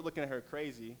still, we're looking at her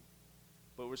crazy,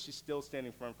 but she's still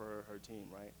standing firm for her team,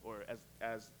 right? Or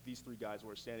as these 3 guys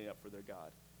were standing up for their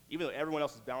God. Even though everyone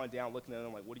else is bowing down, looking at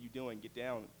them like, what are you doing? Get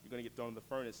down. You're going to get thrown in the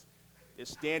furnace. They're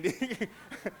standing,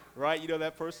 right? You know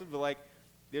that person? But, like,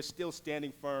 they're still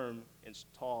standing firm and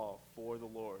tall for the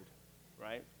Lord,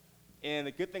 right? And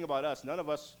the good thing about us, none of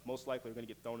us most likely are going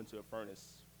to get thrown into a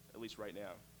furnace, at least right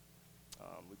now.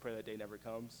 We pray that day never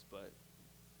comes, but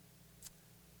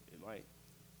it might.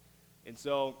 And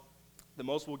so the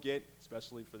most we'll get,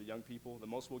 especially for the young people, the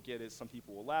most we'll get is some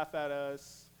people will laugh at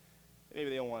us.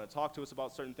 Maybe they don't want to talk to us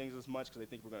about certain things as much because they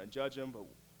think we're going to judge them, but in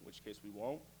which case we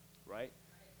won't, right?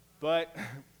 But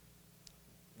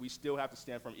we still have to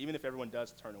stand firm. Even if everyone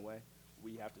does turn away,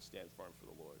 we have to stand firm for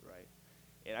the Lord, right?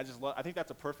 And I think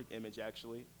that's a perfect image,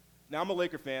 actually. Now, I'm a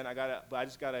Laker fan, but I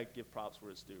just got to give props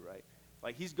where it's due, right?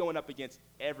 Like, he's going up against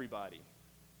everybody,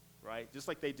 right? Just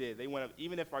like they did. They went up,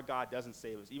 even if our God doesn't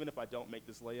save us, even if I don't make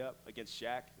this layup against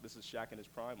Shaq, this is Shaq in his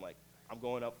prime, like, I'm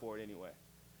going up for it anyway.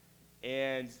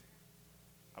 And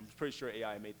I'm pretty sure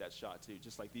AI made that shot too,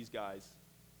 just like these guys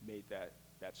made that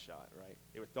shot, right?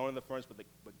 They were thrown in the furnace,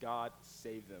 but God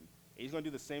saved them. And he's going to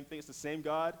do the same thing. It's the same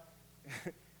God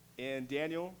in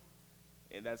Daniel,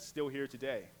 and that's still here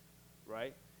today,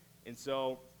 right? And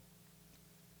so,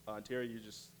 Terry,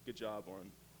 good job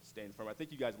on staying firm. I think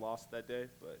you guys lost that day,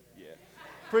 but yeah.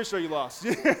 Pretty sure you lost.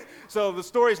 So the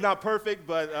story's not perfect,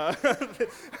 but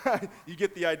you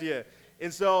get the idea.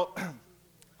 And so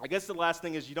I guess the last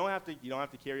thing is you don't have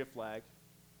to carry a flag,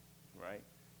 right?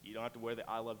 You don't have to wear the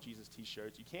I Love Jesus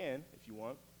t-shirts. You can if you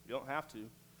want. You don't have to.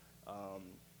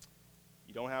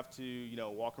 You don't have to,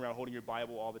 walk around holding your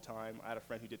Bible all the time. I had a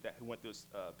friend who did that, who went through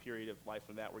a period of life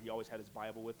from that where he always had his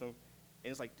Bible with him.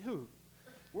 And it's like, dude,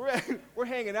 we're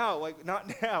hanging out, like,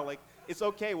 not now. Like, it's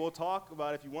okay, we'll talk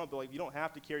about it if you want, but, like, you don't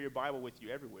have to carry your Bible with you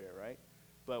everywhere, right?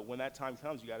 But when that time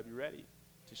comes, you got to be ready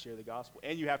to share the gospel.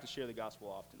 And you have to share the gospel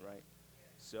often, right?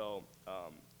 So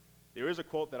there is a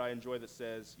quote that I enjoy that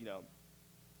says,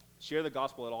 share the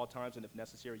gospel at all times, and if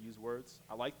necessary, use words.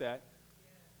 I like that.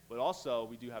 But also,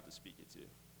 we do have to speak it too.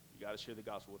 You got to share the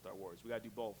gospel with our words. We got to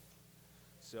do both.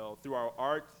 So through our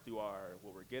art, through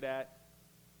what we're good at,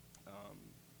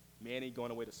 Manny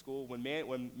going away to school. When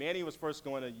Manny was first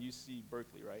going to UC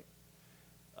Berkeley, right?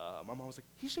 My mom was like,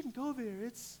 he shouldn't go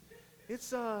there.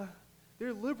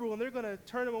 They're liberal and they're going to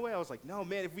turn him away. I was like, no,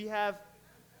 man, if we have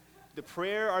the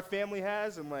prayer our family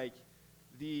has and like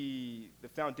the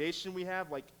foundation we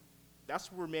have, like that's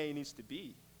where Manny needs to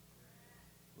be,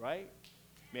 right?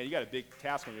 Man, you got a big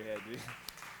task on your head, dude.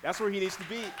 That's where he needs to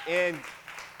be.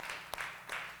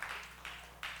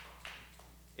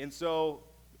 And so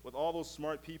with all those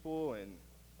smart people and,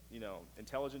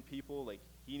 intelligent people, like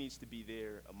he needs to be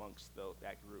there amongst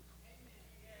that group,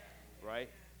 right?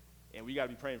 And we got to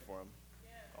be praying for him,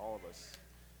 all of us.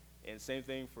 And same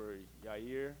thing for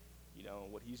Yair,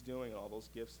 what he's doing and all those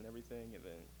gifts and everything. And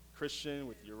then Christian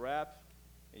with your rap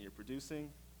and your producing,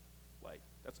 like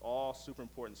that's all super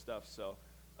important stuff. So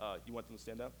you want them to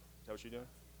stand up? Is that what you're doing?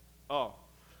 Oh,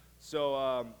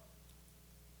 so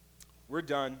we're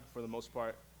done for the most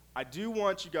part. I do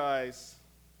want you guys,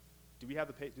 do we have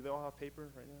the paper? Do they all have paper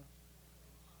right now?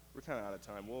 We're kind of out of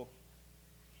time. I'm going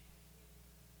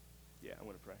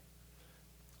to pray.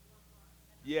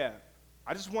 Yeah,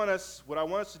 what I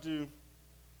want us to do,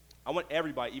 I want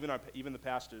everybody, even the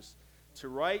pastors, to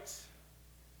write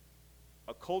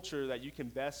a culture that you can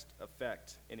best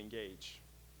affect and engage,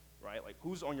 right? Like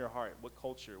who's on your heart, what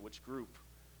culture, which group,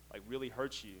 like really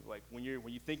hurts you? Like when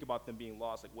you think about them being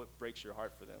lost, like what breaks your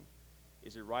heart for them?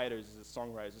 Is it writers? Is it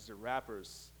songwriters? Is it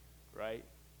rappers, right?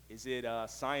 Is it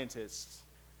scientists?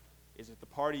 Is it the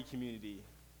party community?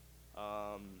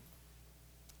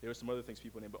 There are some other things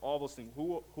people name, but all those things.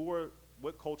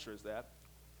 What culture is that?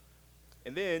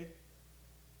 And then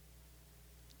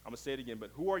going to say it again, but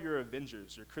who are your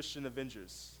avengers, your Christian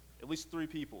avengers? At least 3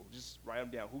 people. Just write them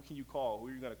down. Who can you call? Who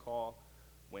are you going to call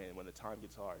when the time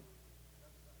gets hard?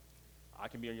 I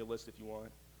can be on your list if you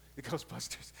want. The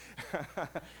Ghostbusters.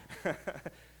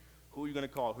 Who are you going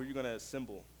to call? Who are you going to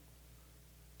assemble?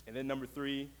 And then number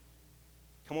 3,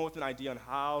 come up with an idea on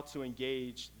how to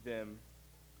engage them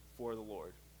for the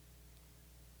Lord.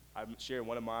 I shared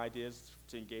one of my ideas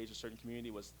to engage a certain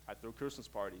community was I throw Christmas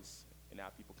parties and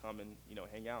have people come and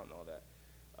hang out and all that.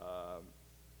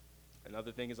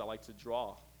 Another thing is I like to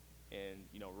draw and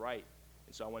write,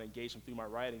 and so I want to engage them through my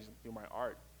writings and through my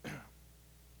art.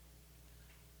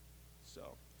 So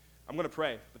I'm going to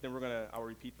pray, but then I'll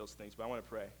repeat those things, but I want to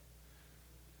pray.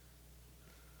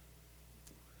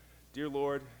 Dear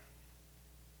Lord,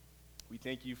 we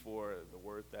thank you for the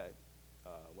word that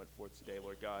went forth today,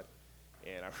 Lord God,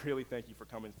 and I really thank you for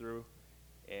coming through,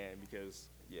 and because,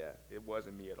 it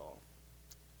wasn't me at all.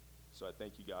 So I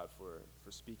thank you, God, for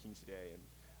speaking today, and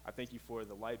I thank you for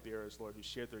the light bearers, Lord, who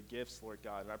shared their gifts, Lord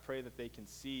God, and I pray that they can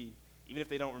see, even if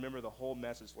they don't remember the whole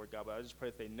message, Lord God, but I just pray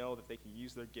that they know that they can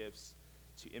use their gifts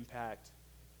to impact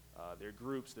their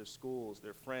groups, their schools,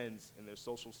 their friends, and their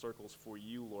social circles for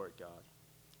you, Lord God,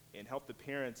 and help the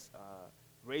parents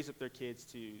raise up their kids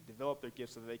to develop their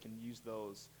gifts so that they can use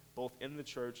those both in the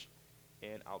church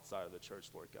and outside of the church,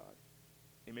 Lord God.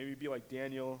 And maybe be like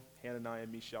Daniel, Hananiah,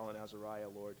 Mishael, and Azariah,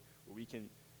 Lord, where we can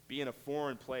be in a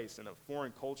foreign place, in a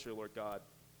foreign culture, Lord God,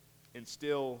 and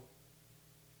still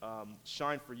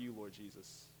shine for you, Lord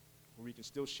Jesus, where we can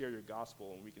still share your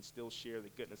gospel and we can still share the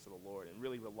goodness of the Lord and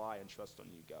really rely and trust on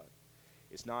you, God.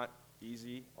 It's not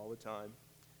easy all the time,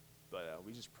 but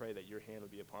we just pray that your hand will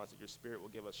be upon us, that your spirit will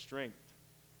give us strength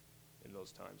in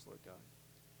those times, Lord God.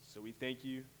 So we thank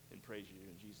you and praise you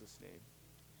in Jesus' name.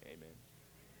 Amen.